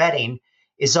show betting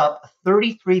is up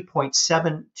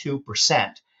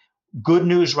 33.72%. Good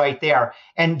news right there.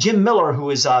 And Jim Miller, who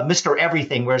is Mr.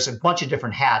 Everything, wears a bunch of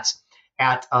different hats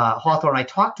at Hawthorne. I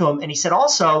talked to him, and he said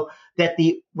also that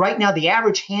right now the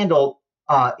average handle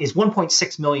is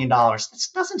 $1.6 million. This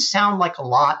doesn't sound like a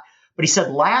lot, but he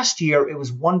said last year it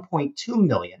was $1.2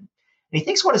 million. And he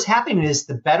thinks what is happening is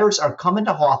the bettors are coming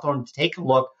to Hawthorne to take a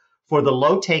look for the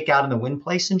low takeout in the win,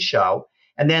 place, and show.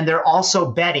 And then they're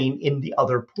also betting in the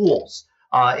other pools,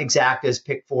 exactas,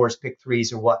 pick fours, pick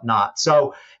threes, or whatnot.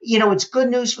 So, it's good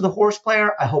news for the horse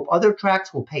player. I hope other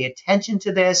tracks will pay attention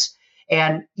to this.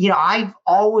 And, I've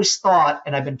always thought,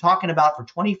 and I've been talking about for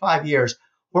 25 years,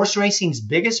 horse racing's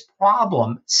biggest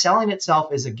problem selling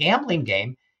itself as a gambling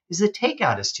game is the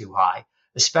takeout is too high,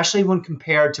 especially when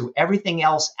compared to everything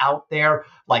else out there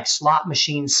like slot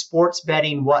machines, sports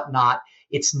betting, whatnot.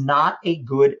 It's not a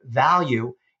good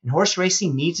value, and horse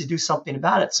racing needs to do something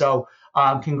about it. So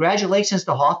congratulations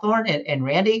to Hawthorne and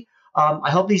Randy.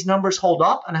 I hope these numbers hold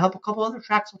up, and I hope a couple other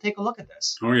tracks will take a look at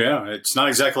this. Oh, yeah. It's not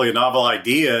exactly a novel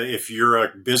idea. If you're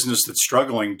a business that's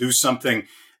struggling, do something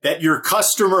that your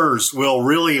customers will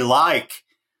really like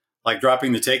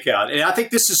dropping the takeout. And I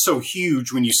think this is so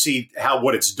huge when you see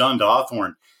what it's done to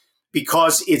Hawthorne,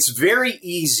 because it's very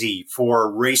easy for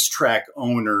racetrack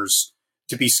owners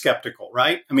to be skeptical,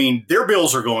 right? I mean, their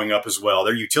bills are going up as well.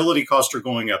 Their utility costs are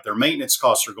going up. Their maintenance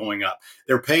costs are going up.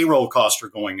 Their payroll costs are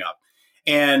going up.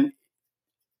 And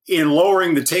in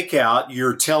lowering the takeout,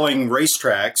 you're telling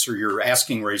racetracks, or you're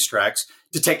asking racetracks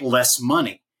to take less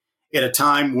money at a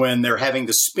time when they're having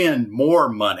to spend more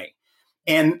money.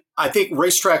 And I think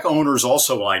racetrack owners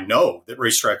also, I know that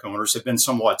racetrack owners have been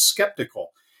somewhat skeptical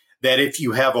that if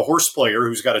you have a horse player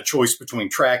who's got a choice between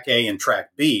track A and track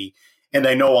B, and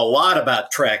they know a lot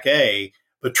about track A,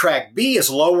 but track B is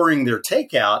lowering their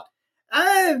takeout,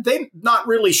 they're not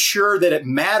really sure that it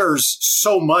matters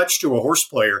so much to a horse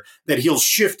player that he'll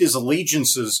shift his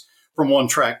allegiances from one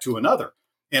track to another.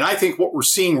 And I think what we're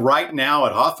seeing right now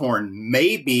at Hawthorne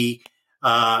may be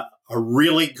a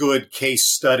really good case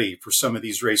study for some of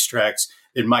these racetracks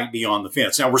that might be on the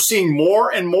fence. Now, we're seeing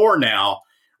more and more now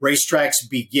racetracks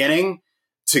beginning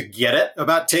to get it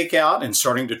about takeout and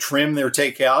starting to trim their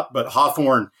takeout. But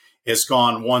Hawthorne has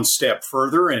gone one step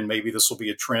further, and maybe this will be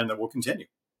a trend that will continue.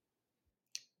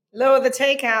 Lower the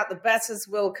takeout, the bettors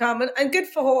will come. And good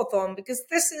for Hawthorne, because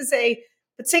this is a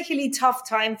particularly tough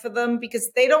time for them because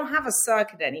they don't have a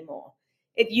circuit anymore.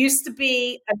 It used to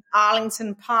be an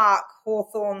Arlington Park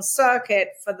Hawthorne circuit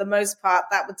for the most part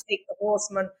that would take the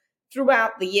horsemen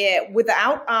throughout the year.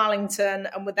 Without Arlington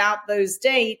and without those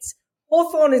dates,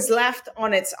 Hawthorne is left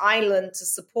on its island to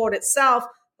support itself.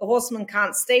 The horsemen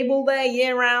can't stable there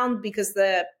year round because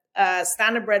the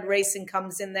standardbred racing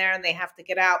comes in there and they have to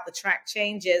get out. The track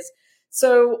changes.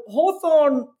 So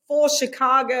Hawthorne for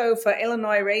Chicago, for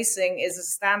Illinois racing, is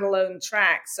a standalone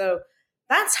track. So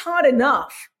that's hard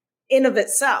enough in of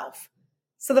itself.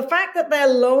 So the fact that they're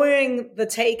lowering the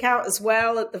takeout as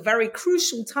well at the very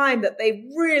crucial time that they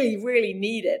really, really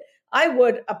need it, I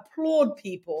would applaud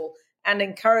people and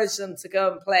encourage them to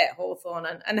go and play at Hawthorne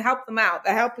and help them out.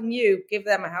 They're helping you. Give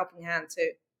them a helping hand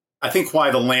too. I think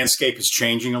why the landscape is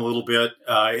changing a little bit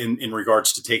in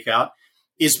regards to takeout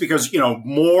is because,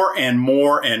 more and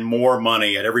more and more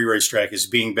money at every racetrack is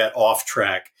being bet off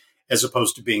track as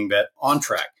opposed to being bet on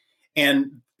track.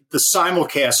 And the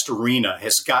simulcast arena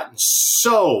has gotten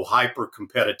so hyper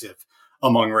competitive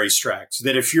among racetracks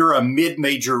that if you're a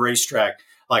mid-major racetrack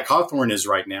like Hawthorne is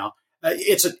right now,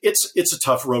 it's a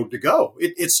tough road to go.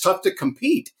 It's tough to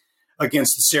compete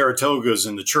against the Saratogas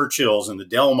and the Churchills and the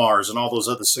Del Mars and all those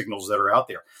other signals that are out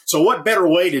there. So what better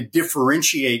way to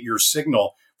differentiate your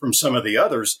signal from some of the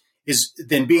others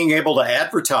than being able to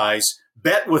advertise,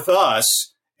 bet with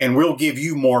us, and we'll give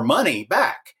you more money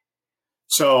back.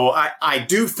 So I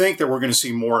do think that we're going to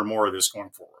see more and more of this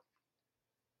going forward.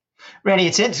 Randy,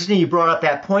 it's interesting you brought up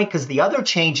that point because the other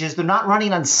change is they're not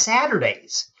running on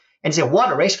Saturdays. And you say,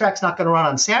 what, a racetrack's not going to run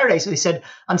on Saturday? So they said,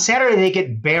 on Saturday, they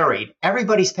get buried.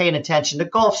 Everybody's paying attention to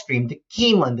Gulfstream, to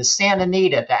Keeneland, to Santa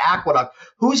Anita, to Aqueduct.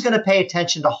 Who's going to pay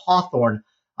attention to Hawthorne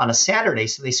on a Saturday?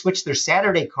 So they switched their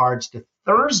Saturday cards to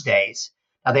Thursdays.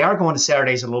 Now, they are going to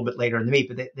Saturdays a little bit later in the meet,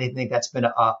 but they think that's been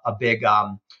a big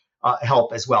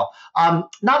help as well.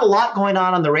 Not a lot going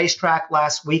on the racetrack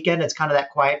last weekend. It's kind of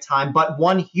that quiet time. But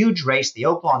one huge race, the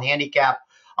Oaklawn Handicap,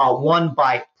 won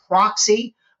by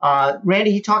Proxy.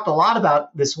 Randy, you talked a lot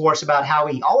about this horse, about how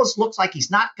he always looks like he's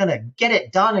not going to get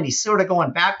it done, and he's sort of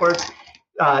going backwards.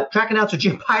 Track announcer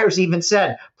Jim Pyers even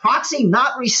said, Proxy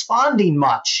not responding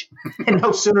much. And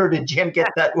no sooner did Jim get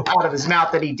that out of his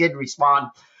mouth than he did respond.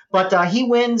 But he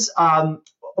wins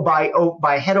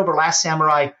by head over Last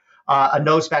Samurai, a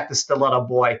nose back to Stiletto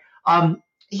Boy.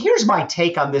 Here's my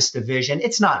take on this division.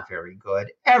 It's not very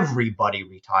good. Everybody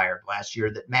retired last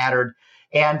year that mattered.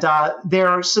 And there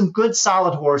are some good,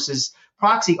 solid horses.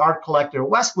 Proxy, Art Collector,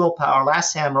 West Willpower,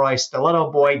 Last Samurai,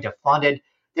 Stiletto Boy, Defunded.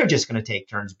 They're just going to take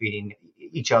turns beating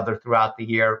each other throughout the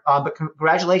year. But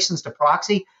congratulations to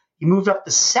Proxy. He moved up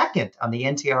to second on the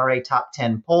NTRA Top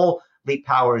 10 poll. Leap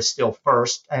Power is still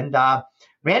first. And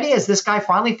Randy, has this guy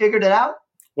finally figured it out?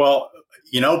 Well,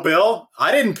 Bill,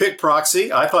 I didn't pick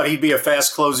Proxy. I thought he'd be a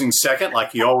fast closing second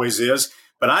like he always is.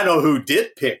 But I know who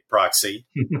did pick Proxy.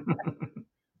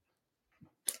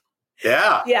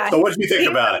 Yeah. So what did you think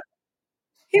about it?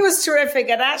 He was terrific.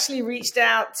 I'd actually reached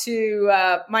out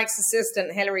to Mike's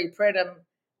assistant, Hillary Pridham,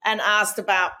 and asked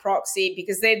about Proxy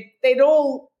because they'd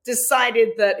all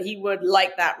decided that he would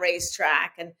like that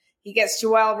racetrack. And he gets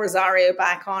Joel Rosario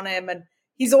back on him, and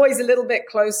he's always a little bit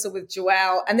closer with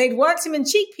Joel. And they'd worked him in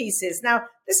cheek pieces. Now,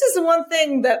 this is the one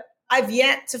thing that I've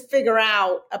yet to figure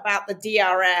out about the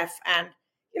DRF. And,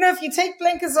 if you take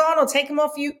blinkers on or take them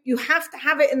off, you have to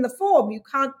have it in the form. You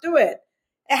can't do it.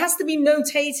 It has to be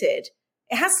notated.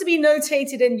 It has to be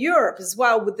notated in Europe as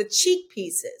well with the cheek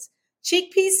pieces.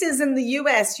 Cheek pieces in the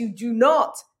US, you do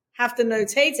not have to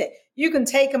notate it. You can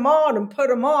take them on and put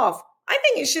them off. I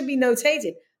think it should be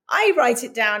notated. I write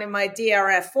it down in my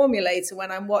DRF formulator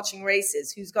when I'm watching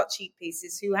races, who's got cheek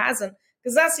pieces, who hasn't,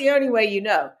 because that's the only way you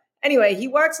know. Anyway, he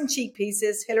works in cheek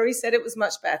pieces. Hillary said it was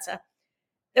much better.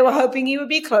 They were hoping he would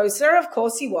be closer. Of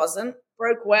course he wasn't.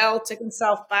 Broke well, took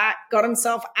himself back, got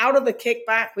himself out of the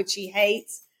kickback, which he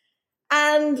hates.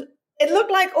 And it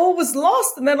looked like all was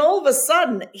lost. And then all of a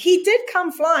sudden, he did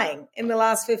come flying in the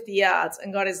last 50 yards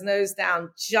and got his nose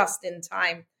down just in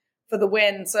time for the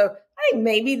win. So I think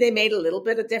maybe they made a little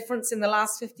bit of difference in the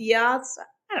last 50 yards.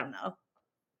 I don't know.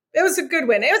 It was a good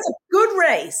win. It was a good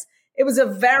race. It was a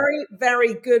very,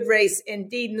 very good race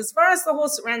indeed. And as far as the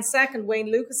horse that ran second,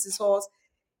 Wayne Lucas's horse,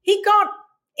 he got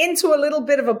into a little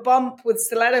bit of a bump with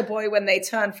Stiletto Boy when they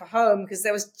turned for home because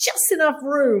there was just enough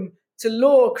room to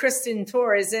lure Christian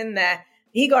Torres in there.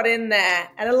 He got in there,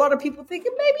 and a lot of people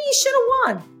thinking maybe he should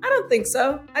have won. I don't think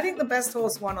so. I think the best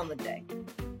horse won on the day.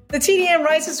 The TDN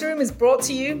Writers Room is brought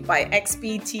to you by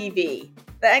XBTV.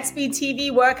 The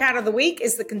XBTV workout of the week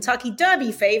is the Kentucky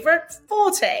Derby favorite,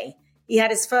 Forte. He had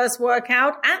his first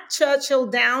workout at Churchill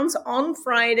Downs on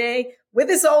Friday with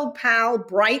his old pal,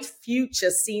 Bright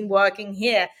Future, seen working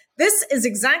here. This is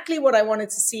exactly what I wanted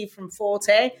to see from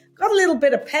Forte. Got a little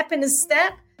bit of pep in his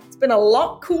step. It's been a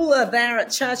lot cooler there at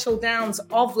Churchill Downs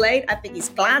of late. I think he's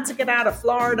glad to get out of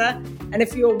Florida. And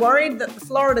if you're worried that the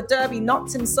Florida Derby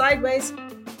knocked him sideways,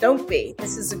 don't be.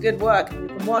 This is a good work, and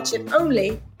you can watch it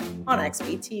only on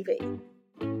XBTV.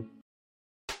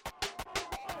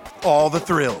 All the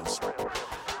thrills.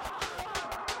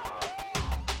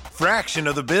 Fraction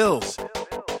of the bills.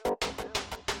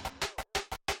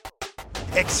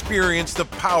 Experience the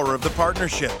power of the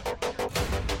partnership.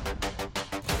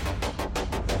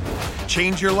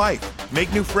 Change your life,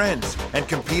 make new friends, and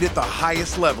compete at the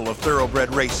highest level of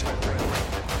thoroughbred racing.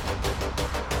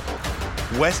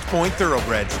 West Point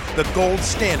Thoroughbreds, the gold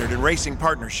standard in racing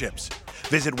partnerships.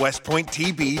 Visit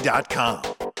westpointtb.com.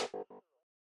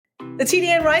 The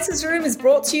TDN Writers Room is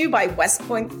brought to you by West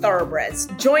Point Thoroughbreds.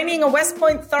 Joining a West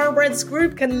Point Thoroughbreds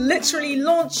group can literally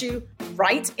launch you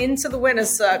right into the winner's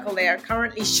circle. They are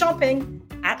currently shopping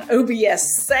at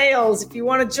OBS Sales. If you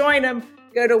want to join them,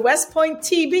 go to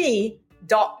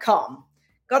westpointtb.com.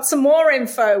 Got some more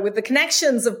info with the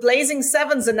connections of Blazing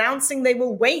Sevens announcing they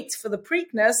will wait for the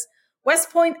Preakness.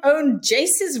 West Point-owned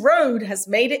Jace's Road has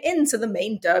made it into the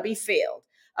main Derby field.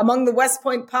 Among the West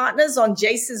Point partners on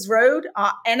Jace's Road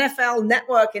are NFL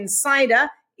Network insider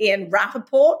Ian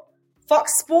Rappaport,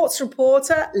 Fox Sports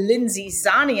reporter Lindsay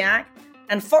Zarniak,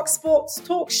 and Fox Sports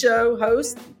talk show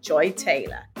host Joy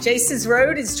Taylor. Jace's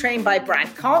Road is trained by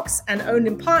Brad Cox and owned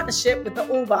in partnership with the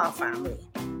Allbar family.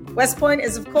 West Point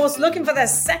is, of course, looking for their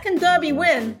second Derby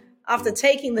win after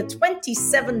taking the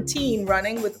 2017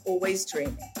 running with Always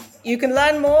Dreaming. You can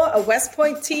learn more at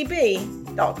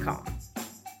westpointtb.com.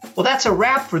 Well, that's a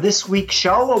wrap for this week's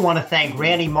show. I want to thank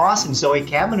Randy Moss and Zoe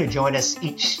Cabin, who join us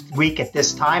each week at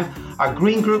this time. Our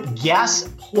Green Group guests,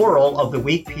 plural, of the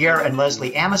week, Pierre and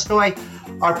Leslie Amestoy.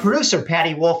 Our producer,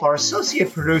 Patty Wolf. Our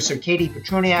associate producer, Katie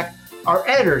Petruniak. Our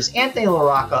editors, Anthony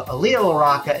LaRocca, Aaliyah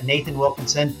LaRocca, and Nathan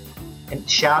Wilkinson. And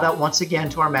shout out once again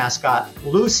to our mascot,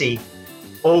 Lucy,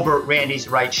 over Randy's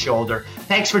right shoulder.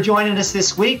 Thanks for joining us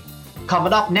this week.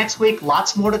 Coming up next week,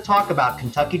 lots more to talk about.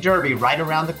 Kentucky Derby right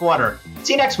around the corner.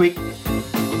 See you next week.